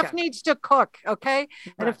 okay, The chef okay. needs to cook. Okay.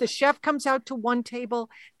 And if Right. the chef comes out to one table,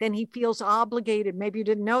 then he feels obligated. Maybe you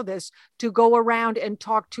didn't know this, to go around and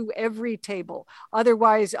talk to every table.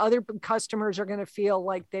 Otherwise, other customers are going to feel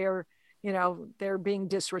like they're being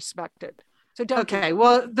disrespected. So don't do Okay. that.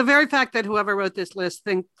 Well, the very fact that whoever wrote this list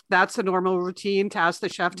think that's a normal routine to ask the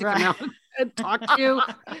chef to come Right. out and talk to you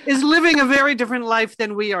is living a very different life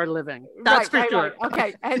than we are living. That's for sure. Right.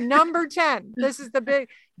 Okay. And number 10, this is the big,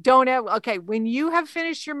 don't have, okay. When you have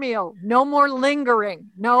finished your meal, no more lingering,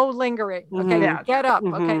 no lingering. Okay. Mhm. Yeah. Get up.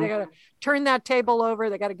 Okay. Mhm. They got to turn that table over.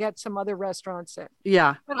 They got to get some other restaurants in.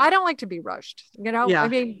 Yeah. But I don't like to be rushed. Yeah. I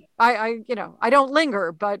mean, I don't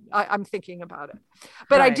linger, but I'm thinking about it.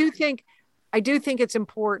 But Right. I do think it's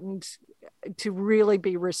important to really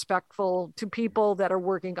be respectful to people that are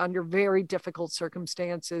working under very difficult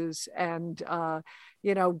circumstances. And,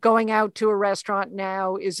 going out to a restaurant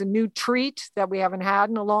now is a new treat that we haven't had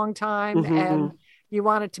in a long time. Mhm. And you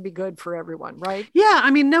want it to be good for everyone, right? Yeah.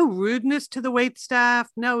 I mean, no rudeness to the wait staff,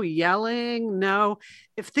 no yelling, no.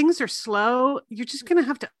 If things are slow, you're just going to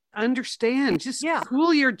have to understand. Just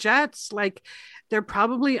cool your jets. Like, they're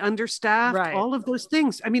probably understaffed, Right. all of those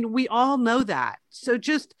things. I mean, we all know that. So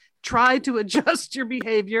just try to adjust your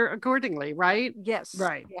behavior accordingly, right? Yes.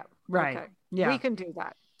 Right. Yeah. Right. Okay. Yeah. We can do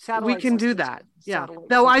that. We Satellite can do sisters that. can. Yeah. Satellite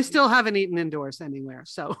Though I sisters. still haven't eaten indoors anywhere.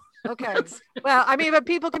 So Okay. Well, I mean, but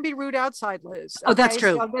people can be rude outside, Liz. Oh, that's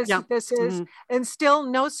okay? true. So Yeah. this is, Mhm. and still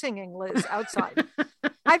no singing, Liz, outside.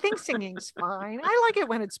 I think singing's fine. I like it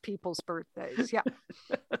when it's people's birthdays. Yeah.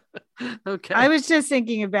 Okay. I was just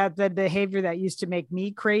thinking about the behavior that used to make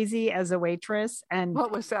me crazy as a waitress. And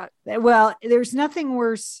What was that? well, there's nothing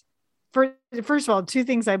worse. First of all, two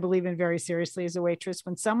things I believe in very seriously as a waitress.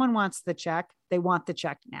 When someone wants the check, they want the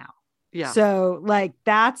check now. Yeah. So like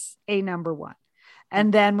that's a number one.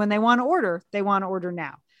 And then when they want to order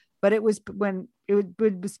now. But it was when it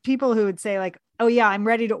was people who would say like, oh yeah, I'm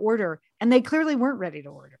ready to order. And they clearly weren't ready to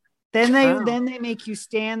order. Then they make you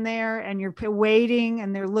stand there and you're waiting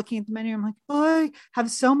and they're looking at the menu. I'm like, I have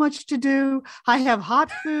so much to do. I have hot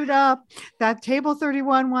food up. That table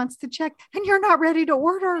 31 wants to check and you're not ready to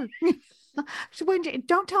order. So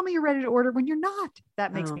don't tell me you're ready to order when you're not.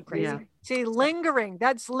 That makes me crazy. yeah. See, lingering.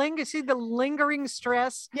 That's See the lingering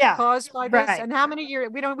stress Yeah, caused by this. right. And how many years?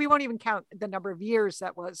 We won't even count the number of years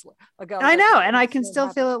that was ago. I know. And I That's can what still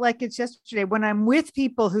happened. feel it like it's yesterday when I'm with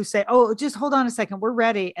people who say, oh, just hold on a second. We're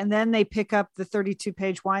ready. And then they pick up the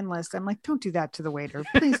 32-page wine list. I'm like, don't do that to the waiter.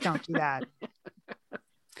 Please don't do that.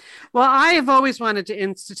 Well, I have always wanted to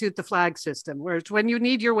institute the flag system, where it's when you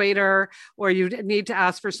need your waiter or you need to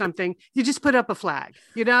ask for something, you just put up a flag,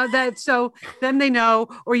 that so then they know,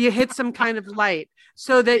 or you hit some kind of light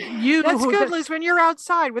so that you. That's good, Liz. When you're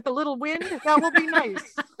outside with a little wind, that will be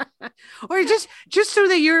nice. Or just so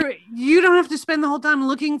that you don't have to spend the whole time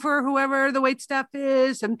looking for whoever the wait staff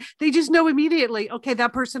is, and they just know immediately, okay,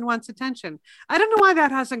 that person wants attention. I don't know why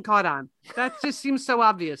that hasn't caught on. That just seems so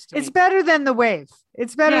obvious to It's me. better than the wave.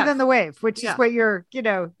 It's better Yes. than the wave, which Yeah. is what you're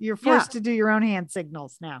forced to do your own hand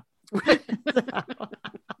signals now.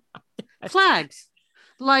 Flags,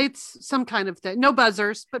 lights, some kind of thing. No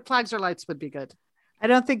buzzers, but flags or lights would be good. I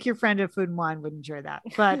don't think your friend at Food and Wine would enjoy that,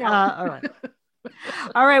 but No. all right.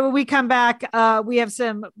 All right. When we come back, we have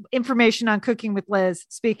some information on Cooking with Liz.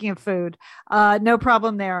 Speaking of food, no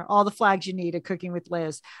problem there. All the flags you need at Cooking with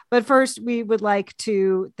Liz. But first, we would like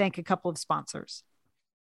to thank a couple of sponsors.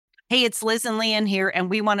 Hey, it's Liz and Leanne here, and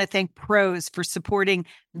we want to thank Prose for supporting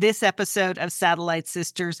this episode of Satellite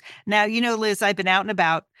Sisters. Now, Liz, I've been out and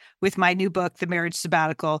about with my new book, The Marriage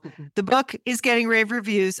Sabbatical. Mm-hmm. The book is getting rave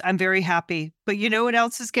reviews. I'm very happy. But you know what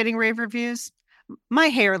else is getting rave reviews? My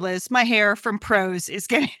hair, Liz. My hair from Prose is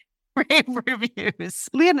getting rave reviews.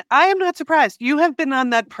 Leanne, I am not surprised. You have been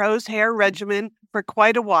on that Prose hair regimen for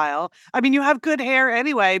quite a while. I mean, you have good hair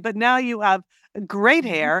anyway, but now you have great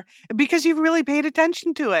hair because you've really paid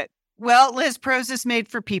attention to it. Well, Liz, Prose is made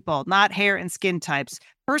for people, not hair and skin types.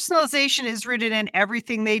 Personalization is rooted in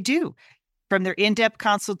everything they do, from their in-depth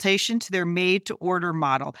consultation to their made-to-order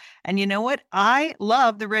model. And you know what? I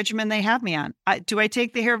love the regimen they have me on. Do I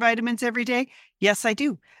take the hair vitamins every day? Yes, I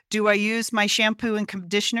do. Do I use my shampoo and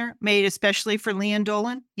conditioner made especially for Leanne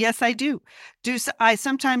Dolan? Yes, I do. I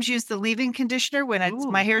sometimes use the leave-in conditioner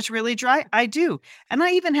when my hair's really dry? I do. And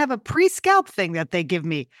I even have a pre-scalp thing that they give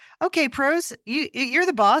me. Okay, Prose, you're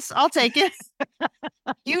the boss. I'll take it.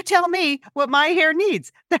 You tell me what my hair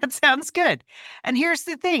needs. That sounds good. And here's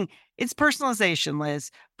the thing. It's personalization, Liz.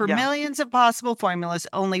 For Yeah. millions of possible formulas,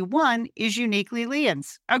 only one is uniquely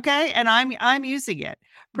Leon's. Okay. And I'm using it.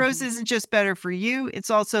 Prose isn't just better for you, it's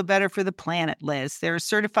also better for the planet, Liz. They're a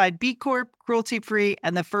certified B Corp, cruelty-free,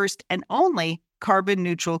 and the first and only carbon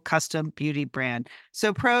neutral custom beauty brand.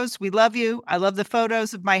 So Prose, we love you. I love the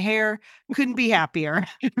photos of my hair. Couldn't be happier.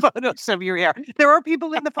 Photos of your hair. There are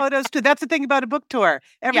people in the photos too. That's the thing about a book tour.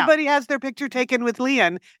 Everybody has their picture taken with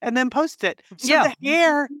Leon and then post it. So the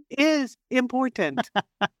hair is important.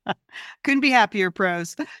 Couldn't be happier,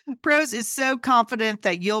 Prose. Prose is so confident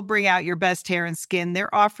that you'll bring out your best hair and skin.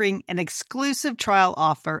 They're offering an exclusive trial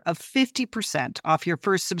offer of 50% off your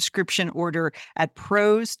first subscription order at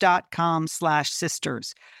prose.com/sisters.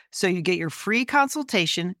 So you get your free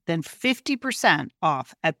consultation, then 50%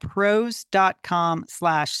 off at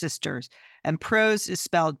prose.com/sisters. And Prose is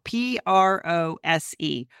spelled Prose.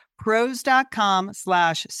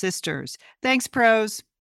 Prose.com/sisters. Thanks, Prose.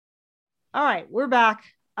 All right, we're back.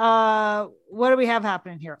 What do we have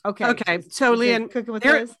happening here? Okay. So Is it Leon, cooking with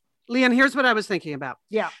here- Liz? Leon, here's what I was thinking about.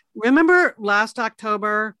 Yeah. Remember last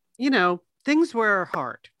October, things were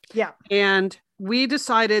hard. Yeah. And we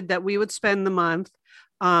decided that we would spend the month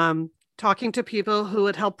talking to people who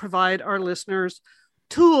would help provide our listeners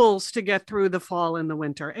tools to get through the fall and the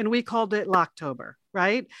winter. And we called it Locktober,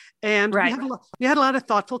 right? And Right. we had a lot of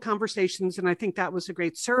thoughtful conversations. And I think that was a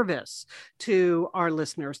great service to our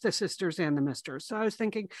listeners, the sisters and the misters. So I was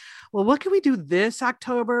thinking, well, what can we do this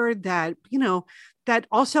October that, that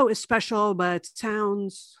also is special, but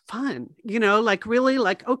sounds fun,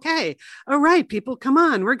 okay, all right, people, come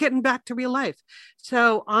on, we're getting back to real life.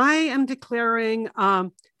 So I am declaring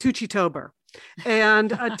Tucci-tober. And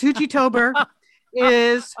Tucci-tober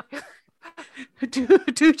is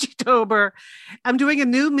Tucci-tober. I'm doing a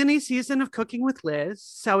new mini season of Cooking with Liz.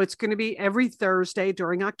 So it's going to be every Thursday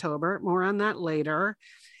during October. More on that later.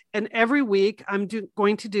 And every week I'm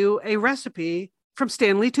going to do a recipe from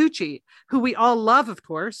Stanley Tucci, who we all love, of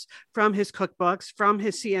course, from his cookbooks, from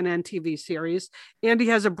his CNN TV series. And he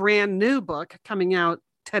has a brand new book coming out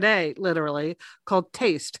today, literally, called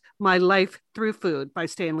Taste, My Life Through Food by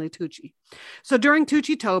Stanley Tucci. So during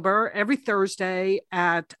Tucci-tober, every Thursday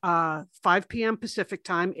at 5 p.m. Pacific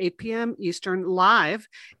time, 8 p.m. Eastern, live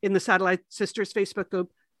in the Satellite Sisters Facebook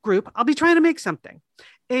group, I'll be trying to make something.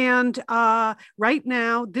 And right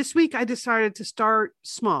now, this week, I decided to start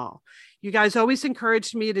small. You guys always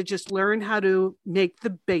encouraged me to just learn how to make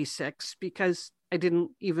the basics because I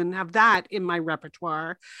didn't even have that in my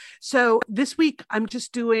repertoire. So this week, I'm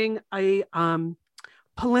just doing a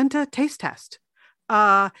polenta taste test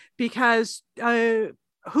because who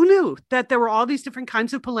knew that there were all these different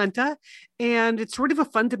kinds of polenta? And it's sort of a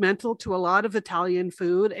fundamental to a lot of Italian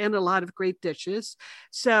food and a lot of great dishes.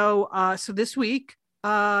 So this week,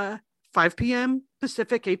 5 p.m.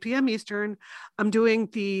 Pacific, 8 p.m. Eastern, I'm doing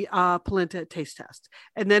the polenta taste test.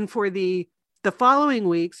 And then for the following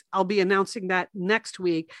weeks, I'll be announcing that next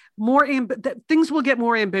week. Things will get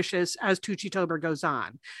more ambitious as Tucci-tober goes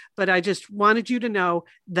on. But I just wanted you to know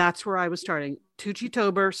that's where I was starting.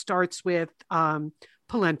 Tucci-tober starts with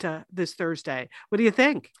polenta this Thursday. What do you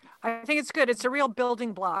think? I think it's good. It's a real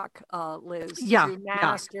building block, Liz, Yeah, to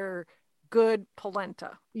master good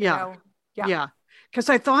polenta. Yeah. Yeah. Because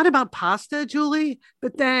I thought about pasta, Julie,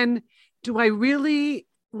 but then do I really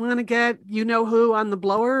want to get who on the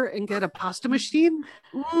blower and get a pasta machine?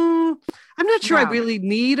 I'm not sure I No. really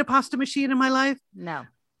need a pasta machine in my life, No.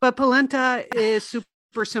 but polenta is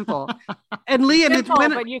super simple. And Leon, Simple,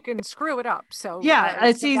 but you can screw it up. So Yeah,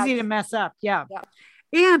 it's so easy that's- to mess up. Yeah.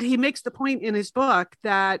 and he makes the point in his book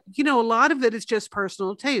that, a lot of it is just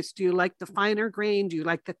personal taste. Do you like the finer grain? Do you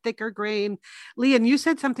like the thicker grain? Leon, you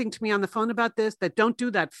said something to me on the phone about this, that don't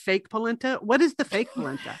do that fake polenta. What is the fake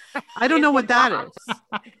polenta? I don't know what that is.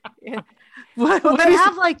 What Well, they is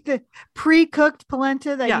have like the pre-cooked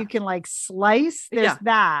polenta that Yeah. you can like slice. There's Yeah.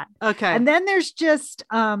 that. Okay. And then there's just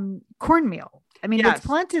cornmeal. I mean, Yes. the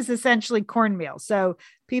polenta is essentially cornmeal. So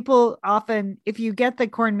people often, if you get the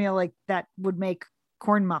cornmeal, like that would make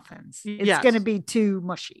corn muffins. It's Yes. going to be too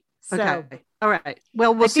mushy. So Okay. All right.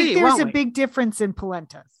 Well, we'll I think see. there's won't a we? big difference in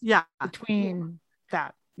polentas Yeah. between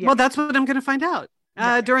that. Yeah. Well, that's what I'm going to find out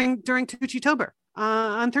during Tucci-tober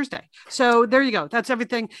on Thursday. So there you go. That's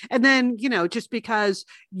everything. And then, just because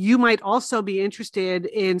you might also be interested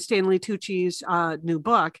in Stanley Tucci's new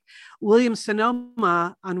book, William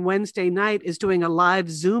Sonoma on Wednesday night is doing a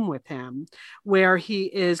live Zoom with him where he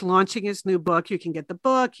is launching his new book. You can get the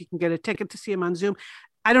book. You can get a ticket to see him on Zoom.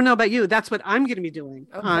 I don't know about you. That's what I'm going to be doing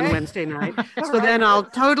on Okay. Wednesday night. All So right. then I'll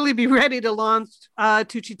totally be ready to launch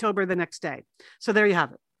Tucci-tober the next day. So there you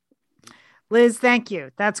have it. Liz, thank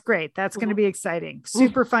you. That's great. That's going to be exciting.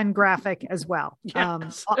 Super fun graphic as well.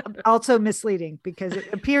 Yes. Also misleading because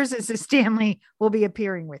it appears as if Stanley will be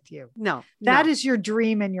appearing with you. No, That no. is your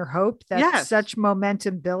dream and your hope that Yes. such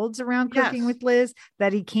momentum builds around Cooking Yes. with Liz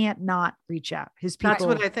that he can't not reach out. His people. That's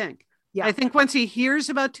what I think. Yeah. I think once he hears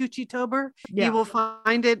about Tucci-tober, Yeah. he will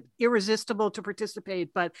find it irresistible to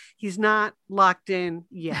participate, but he's not locked in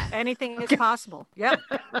yet. Anything is possible. Yep.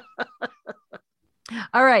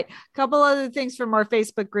 All right. Couple other things from our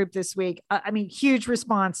Facebook group this week. Huge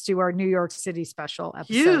response to our New York City special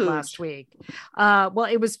episode Huge. last week. Well,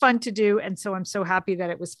 it was fun to do. And so I'm so happy that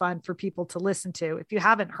it was fun for people to listen to. If you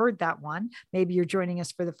haven't heard that one, maybe you're joining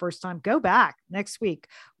us for the first time, go back next week.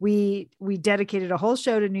 We dedicated a whole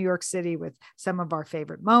show to New York City with some of our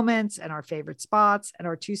favorite moments and our favorite spots. And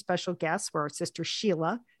our two special guests were our sister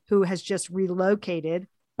Sheila, who has just relocated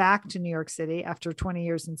back to New York City after 20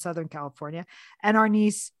 years in Southern California, and our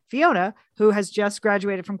niece Fiona, who has just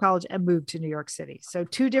graduated from college and moved to New York City. So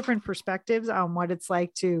two different perspectives on what it's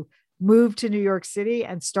like to move to New York City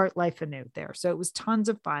and start life anew there. So it was tons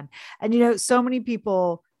of fun. And, so many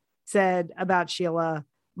people said about Sheila,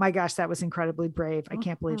 my gosh, that was incredibly brave. I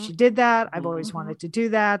can't believe she did that. I've always wanted to do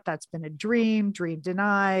that. That's been a dream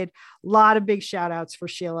denied. A lot of big shout outs for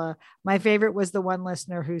Sheila. My favorite was the one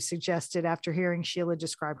listener who suggested, after hearing Sheila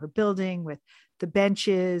describe her building with the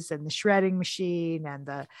benches and the shredding machine and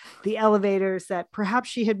the elevators, that perhaps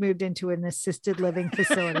she had moved into an assisted living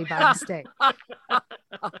facility by mistake.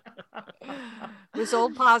 This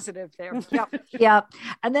old positive there. Yep. Yeah.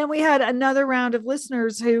 And then we had another round of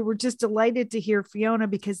listeners who were just delighted to hear Fiona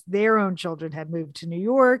because their own children had moved to New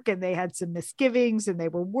York and they had some misgivings and they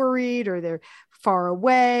were worried or they're far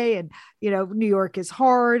away. And, New York is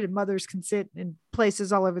hard and mothers can sit in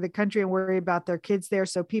places all over the country and worry about their kids there.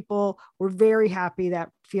 So people were very happy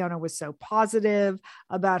that Fiona was so positive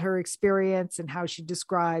about her experience and how she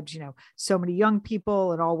described, so many young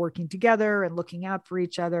people and all working together and looking out for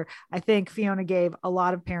each other. I think Fiona gave a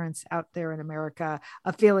lot of parents out there in America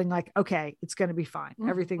a feeling like, okay, it's going to be fine.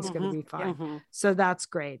 Everything's going to be fine. So that's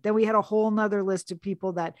great. Then we had a whole nother list of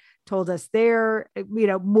people that told us their,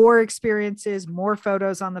 more experiences, more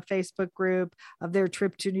photos on the Facebook group of their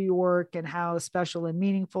trip to New York and how special and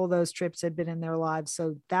meaningful those trips had been in their lives.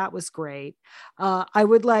 So that was great. I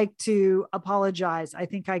would like to apologize. I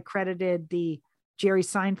think I credited the Jerry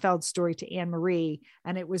Seinfeld story to Anne Marie,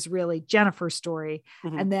 and it was really Jennifer's story.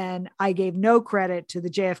 And then I gave no credit to the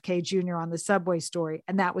JFK Jr. on the subway story,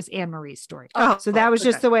 and that was Anne Marie's story. So that was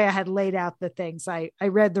just the way I had laid out the things. I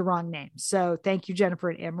read the wrong name. So thank you, Jennifer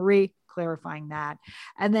and Anne Marie, clarifying that.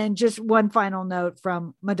 And then just one final note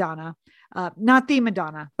from Madonna. Not the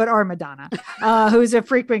Madonna, but our Madonna, who's a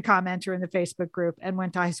frequent commenter in the Facebook group and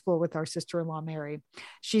went to high school with our sister-in-law, Mary.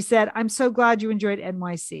 She said, "I'm so glad you enjoyed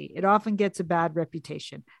NYC. It often gets a bad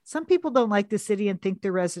reputation. Some people don't like the city and think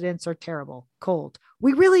the residents are terrible, cold.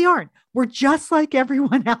 We really aren't. We're just like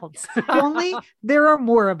everyone else. Only there are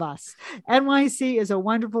more of us. NYC is a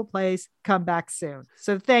wonderful place. Come back soon."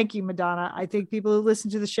 So thank you, Madonna. I think people who listen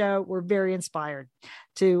to the show were very inspired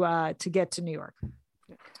to get to New York.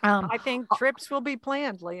 I think trips will be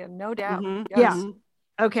planned, Leah, no doubt. Yes. Yeah.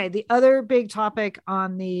 Okay. The other big topic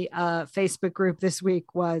on the Facebook group this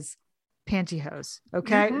week was pantyhose.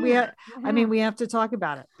 Okay. We have to talk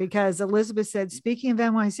about it because Elizabeth said, speaking of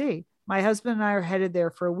NYC, my husband and I are headed there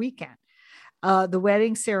for a weekend. The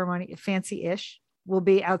wedding ceremony, fancy-ish, will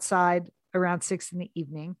be outside around 6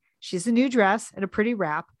 p.m. She has a new dress and a pretty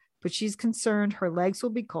wrap, but she's concerned her legs will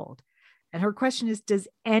be cold. And her question is, does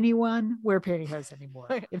anyone wear pantyhose anymore?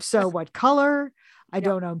 If so, what color? I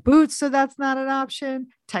don't own boots, so that's not an option.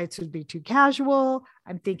 Tights would be too casual.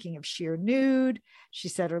 I'm thinking of sheer nude. She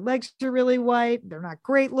said her legs are really white. They're not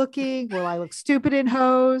great looking. Will I look stupid in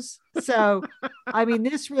hose? So,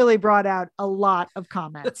 this really brought out a lot of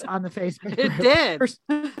comments on the Facebook group. It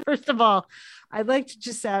did. First of all, I'd like to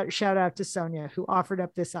just shout out to Sonia, who offered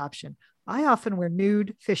up this option. I often wear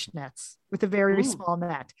nude fishnets with a very small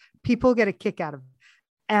net. People get a kick out of it.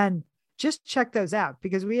 And just check those out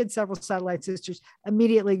because we had several satellite sisters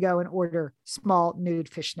immediately go and order small nude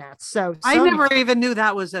fishnets. So I never even knew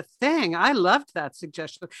that was a thing. I loved that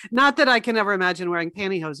suggestion. Not that I can ever imagine wearing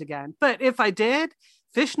pantyhose again, but if I did,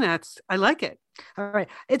 fishnets, I like it. All right.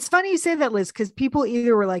 It's funny you say that, Liz, because people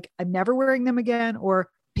either were like, I'm never wearing them again, or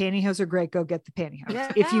pantyhose are great. Go get the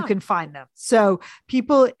pantyhose if you can find them. So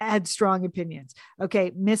people had strong opinions.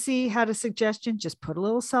 Okay. Missy had a suggestion. Just put a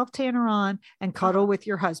little self tanner on and cuddle with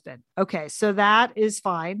your husband. Okay. So that is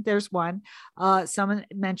fine. There's one. Someone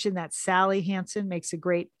mentioned that Sally Hansen makes a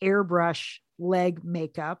great airbrush leg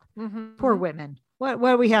makeup. Poor women. What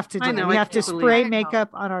do we have to do? I know, we I have to can't believe spray it. makeup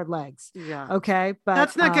on our legs. Yeah. Okay. But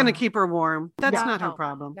That's not going to keep her warm. That's Yeah. not her No,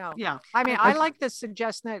 problem. no. Yeah. I mean, I like the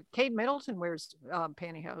suggestion that Kate Middleton wears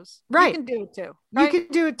pantyhose. Right. You can do it too. you Right? can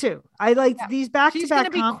do it too. I like Yeah. these She's going to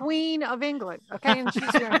back-to-back be Queen of England. Okay. And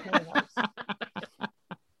she's wearing pantyhose.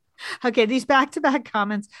 Okay, these back-to-back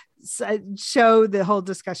comments show the whole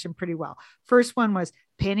discussion pretty well. First one was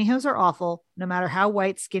pantyhose are awful. No matter how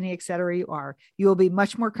white, skinny, etc. you are, you will be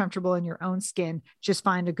much more comfortable in your own skin. Just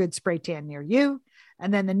find a good spray tan near you.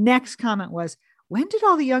 And then the next comment was, when did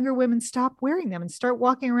all the younger women stop wearing them and start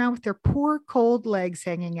walking around with their poor cold legs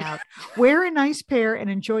hanging out? Wear a nice pair and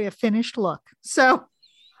enjoy a finished look. So,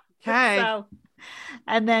 Okay.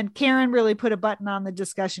 and then Karen really put a button on the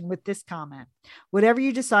discussion with this comment. Whatever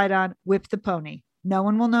you decide on, whip the pony. No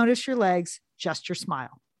one will notice your legs, just your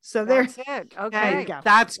smile. So That's it. Okay. there you go.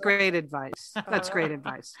 That's great advice. That's great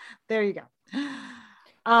advice. There you go.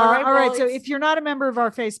 All right, All right. well, So it's- if you're not a member of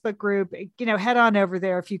our Facebook group, head on over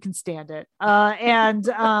there if you can stand it. And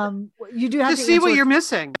you do have To to see what answer- you're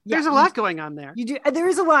missing. Yeah. There's a lot going on there. You do. There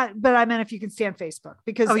is a lot, but I meant if you can stand Facebook,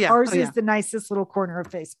 because Oh, yeah. ours Oh, yeah. is the nicest little corner of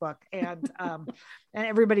Facebook, and and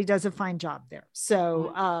everybody does a fine job there.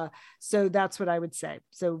 So so that's what I would say.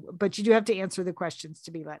 So, but you do have to answer the questions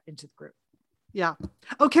to be let into the group. Yeah.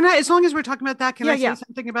 Oh, can I, as long as we're talking about that, can I say Yeah.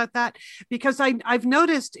 something about that? Because I've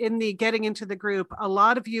noticed in the getting into the group, a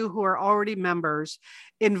lot of you who are already members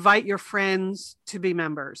invite your friends to be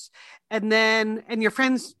members. And your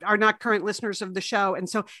friends are not current listeners of the show. And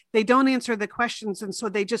so they don't answer the questions. And so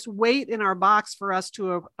they just wait in our box for us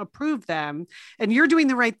to approve them. And you're doing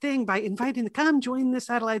the right thing by inviting them, come join the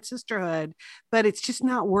Satellite Sisterhood, but it's just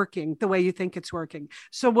not working the way you think it's working.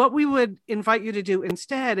 So what we would invite you to do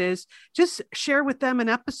instead is just share with them an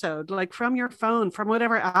episode, like from your phone, from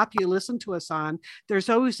whatever app you listen to us on. There's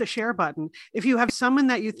always a share button. If you have someone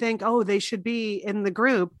that you think, oh, they should be in the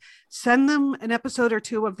group, send them an episode or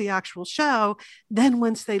two of the actual show. Then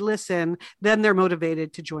once they listen, then they're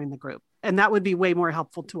motivated to join the group. And that would be way more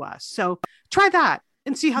helpful to us. So try that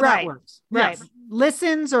and see how that works. Right. Yes.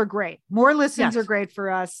 Listens are great. More listens Yes. are great for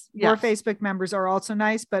us. More Yes. Facebook members are also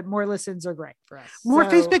nice, but more listens are great for us. More So,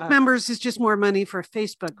 Facebook members is just more money for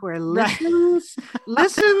Facebook, where listens,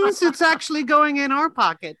 it's actually going in our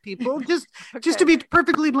pocket, people. Just to be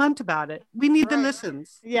perfectly blunt about it. We need the Right.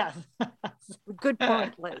 listens. Yeah. Good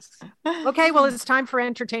point, Liz. Okay, well, it's time for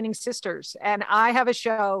Entertaining Sisters. And I have a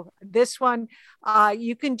show. This one,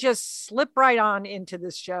 you can just slip right on into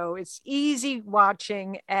this show. It's easy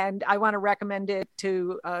watching, and I want to recommend it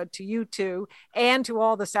to you two and to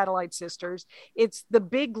all the Satellite Sisters. It's The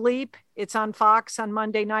Big Leap. It's on Fox on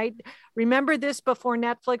Monday night. Remember this before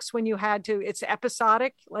Netflix, when you had to, it's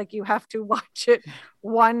episodic, like you have to watch it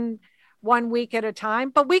one week at a time,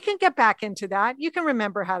 but we can get back into that. You can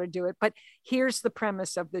remember how to do it, but here's the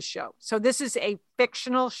premise of the show. So this is a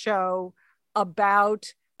fictional show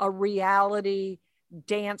about a reality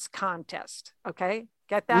dance contest. Okay.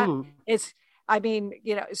 Get that? Ooh.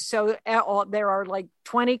 So there are like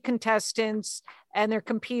 20 contestants, and they're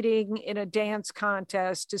competing in a dance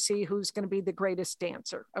contest to see who's going to be the greatest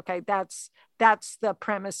dancer. Okay. That's the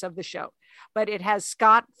premise of the show. But it has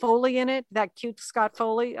Scott Foley in it, that cute Scott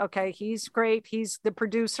Foley. Okay, he's great. He's the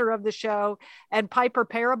producer of the show. And Piper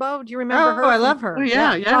Perabo, do you remember her? I love her. Oh,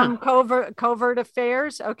 yeah. From Covert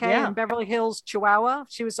Affairs. Okay, Yeah. and Beverly Hills Chihuahua.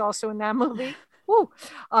 She was also in that movie. Woo.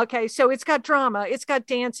 Okay, so it's got drama, it's got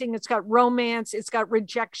dancing, it's got romance, it's got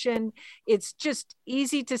rejection. It's just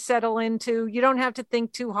easy to settle into. You don't have to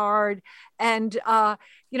think too hard. And,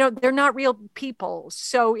 they're not real people.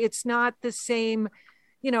 So it's not the same.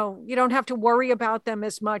 You don't have to worry about them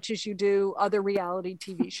as much as you do other reality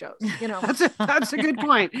TV shows. That's a good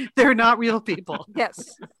point. They're not real people.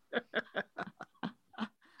 Yes.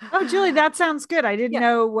 Oh, Julie, that sounds good. I didn't Yeah.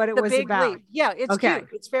 know what it The was Big about. Leap. Yeah, it's Okay. cute.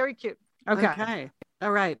 It's very cute. Okay.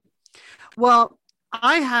 All right. Well,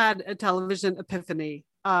 I had a television epiphany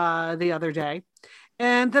the other day,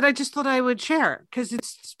 and that I just thought I would share, because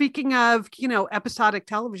it's, speaking of, episodic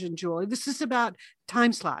television, Julie, this is about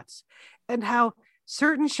time slots and how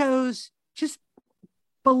certain shows just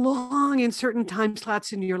belong in certain time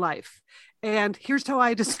slots in your life. And here's how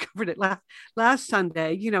I discovered it last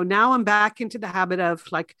Sunday. Now I'm back into the habit of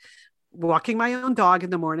like walking my own dog in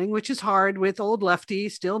the morning, which is hard with old Lefty,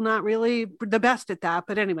 still not really the best at that.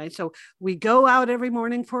 But anyway, so we go out every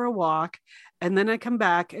morning for a walk, and then I come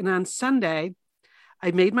back. And on Sunday,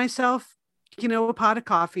 I made myself, a pot of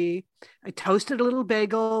coffee. I toasted a little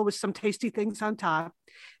bagel with some tasty things on top.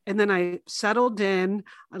 And then I settled in,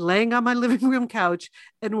 laying on my living room couch,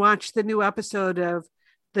 and watched the new episode of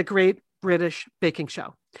The Great British Baking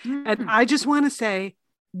Show. And I just want to say,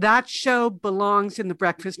 that show belongs in the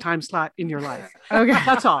breakfast time slot in your life. Okay.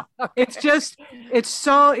 That's all. It's just,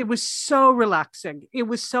 it was so relaxing. It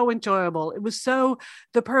was so enjoyable. It was so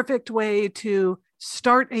the perfect way to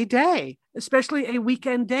start a day, especially a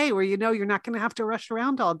weekend day where, you're not going to have to rush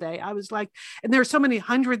around all day. I was like, and there are so many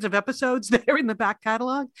hundreds of episodes there in the back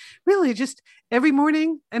catalog. Really, just every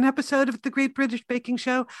morning, an episode of the Great British Baking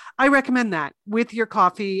Show. I recommend that with your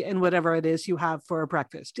coffee and whatever it is you have for a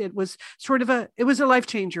breakfast. It was it was a life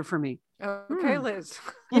changer for me. Okay, Liz.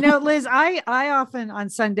 Liz, I often on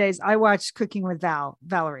Sundays I watch Cooking with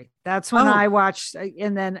Valerie. That's when I watch,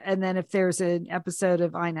 and then if there's an episode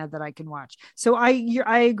of Ina that I can watch. So I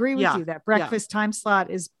agree with you that breakfast time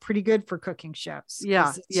slot is pretty good for cooking shows.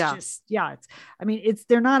 Yeah,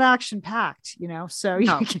 they're not action packed, so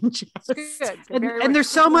you can just and there's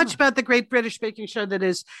so much about the Great British Baking Show that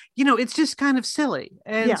is, it's just kind of silly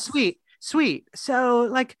and sweet. So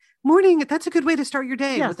like morning, that's a good way to start your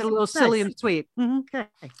day with a little silly and sweet. Mm-hmm.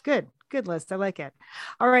 Okay, good list. I like it.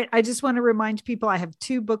 All right. I just want to remind people I have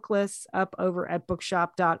 2 book lists up over at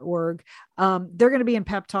bookshop.org. They're going to be in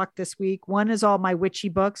Pep Talk this week. One is all my witchy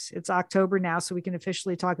books. It's October now, so we can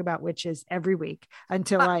officially talk about witches every week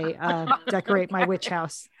until I decorate my witch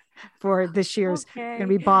house for this year's going to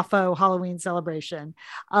be Boffo Halloween celebration.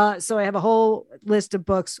 So I have a whole list of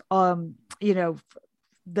books,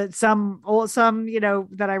 that some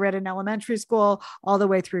that I read in elementary school, all the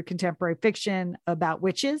way through contemporary fiction about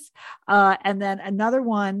witches. And then another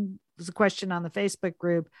one was a question on the Facebook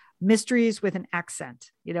group, mysteries with an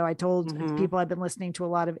accent. I told people I've been listening to a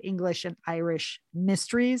lot of English and Irish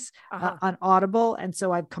mysteries on Audible. And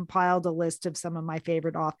so I've compiled a list of some of my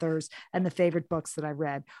favorite authors and the favorite books that I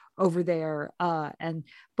read over there. And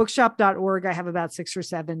bookshop.org, I have about 6 or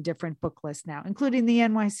 7 different book lists now, including the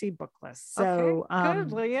NYC book list. So, good,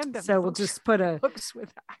 Leanne. So we'll just put books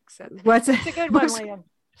with accent. What's It's a good one, Leanne.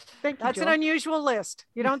 Thank you, That's Jill. an unusual list.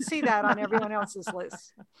 You don't see that on everyone else's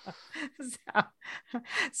list.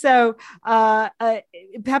 So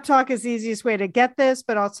Pep Talk is the easiest way to get this,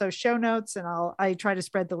 but also show notes. And I try to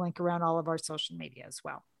spread the link around all of our social media as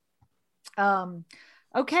well.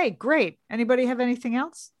 Okay, great. Anybody have anything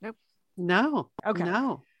else? Nope. No. Okay.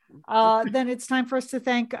 No. Then it's time for us to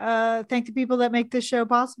thank the people that make this show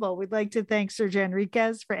possible. We'd like to thank Sergio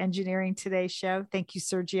Enriquez for engineering today's show. Thank you,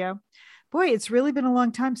 Sergio. Boy, it's really been a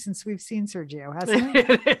long time since we've seen Sergio, hasn't it?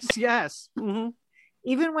 It is, yes. Mm-hmm.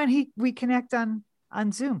 Even when we connect on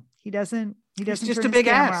Zoom, he doesn't. He's just turn a big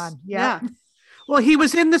his camera ass. on. Yeah. Well, he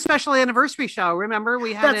was in the special anniversary show. Remember,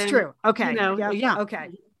 we had. That's true. Okay. Yeah.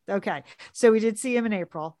 Okay. So we did see him in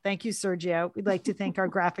April. Thank you, Sergio. We'd like to thank our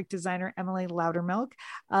graphic designer, Emily Loudermilk.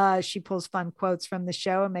 She pulls fun quotes from the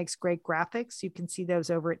show and makes great graphics. You can see those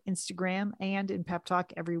over at Instagram and in Pep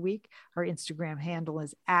Talk every week. Our Instagram handle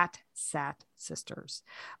is @SatSisters.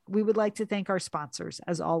 We would like to thank our sponsors,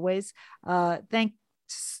 as always. Thanks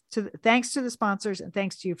to the sponsors, and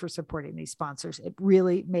thanks to you for supporting these sponsors. It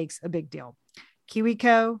really makes a big deal.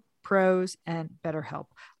 KiwiCo, Pros, and BetterHelp.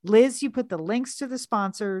 Liz, you put the links to the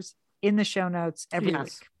sponsors in the show notes every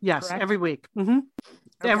week. Yes, correct? every week. Mm-hmm.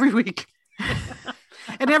 Okay. Every week.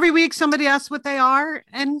 And every week somebody asks what they are.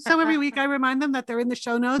 And so every week I remind them that they're in the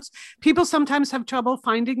show notes. People sometimes have trouble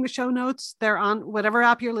finding the show notes. They're on whatever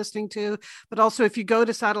app you're listening to. But also if you go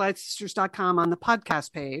to satellitesisters.com on the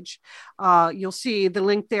podcast page, you'll see the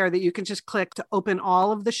link there that you can just click to open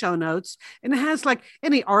all of the show notes. And it has like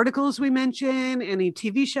any articles we mention, any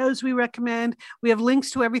TV shows we recommend. We have links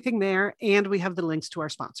to everything there. And we have the links to our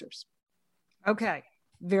sponsors. Okay.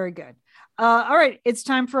 Very good. All right. It's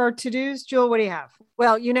time for our to-dos. Jewel, what do you have?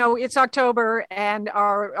 Well, it's October, and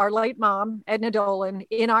our late mom, Edna Dolan,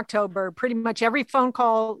 in October, pretty much every phone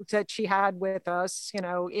call that she had with us,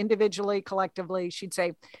 individually, collectively, she'd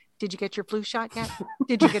say, "Did you get your flu shot yet?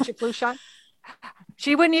 Did you get your flu shot?"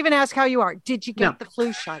 She wouldn't even ask how you are. Did you get the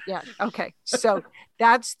flu shot yet? Okay. So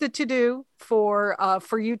that's the to-do for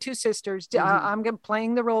you two sisters. I'm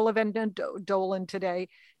playing the role of Edna Dolan today.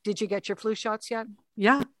 Did you get your flu shots yet?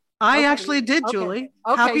 Yeah, I actually did, Julie.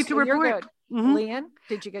 Okay, Happy so to report. You're good. Mm-hmm. Leanne,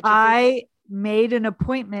 did you get your I made an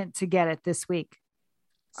appointment to get it this week.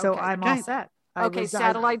 So Okay. I'm all set.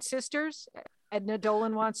 Satellite Sisters, Edna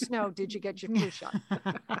Dolan wants to know, did you get your flu shot?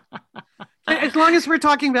 As long as we're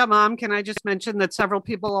talking about mom, can I just mention that several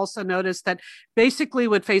people also noticed that basically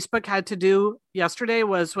what Facebook had to do yesterday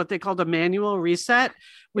was what they called a manual reset,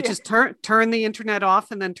 which is turn the internet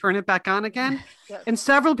off and then turn it back on again. Yes. And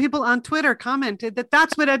several people on Twitter commented that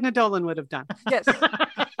that's what Edna Dolan would have done. Yes.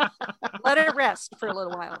 Let it rest for a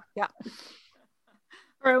little while. Yeah.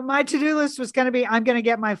 Or my to-do list was going to be, I'm going to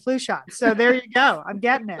get my flu shot. So there you go. I'm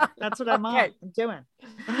getting it. That's what I'm on. I'm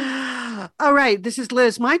doing. All right, this is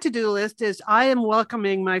Liz. My to-do list is I am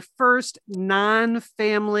welcoming my first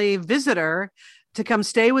non-family visitor to come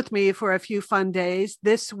stay with me for a few fun days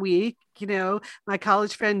this week. You know, my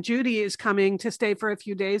college friend Judy is coming to stay for a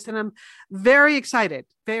few days, and I'm very excited,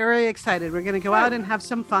 very excited. We're going to go out and have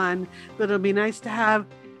some fun, but it'll be nice to have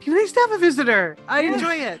a visitor. I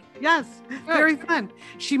enjoy it. Yes, very fun.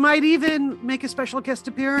 She might even make a special guest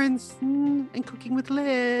appearance in Cooking with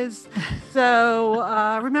Liz.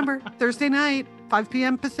 So remember, Thursday night, 5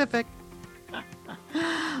 p.m. Pacific.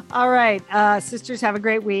 All right. Sisters, have a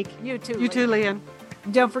great week. You too. You too, Leanne.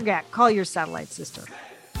 Don't forget, call your satellite sister.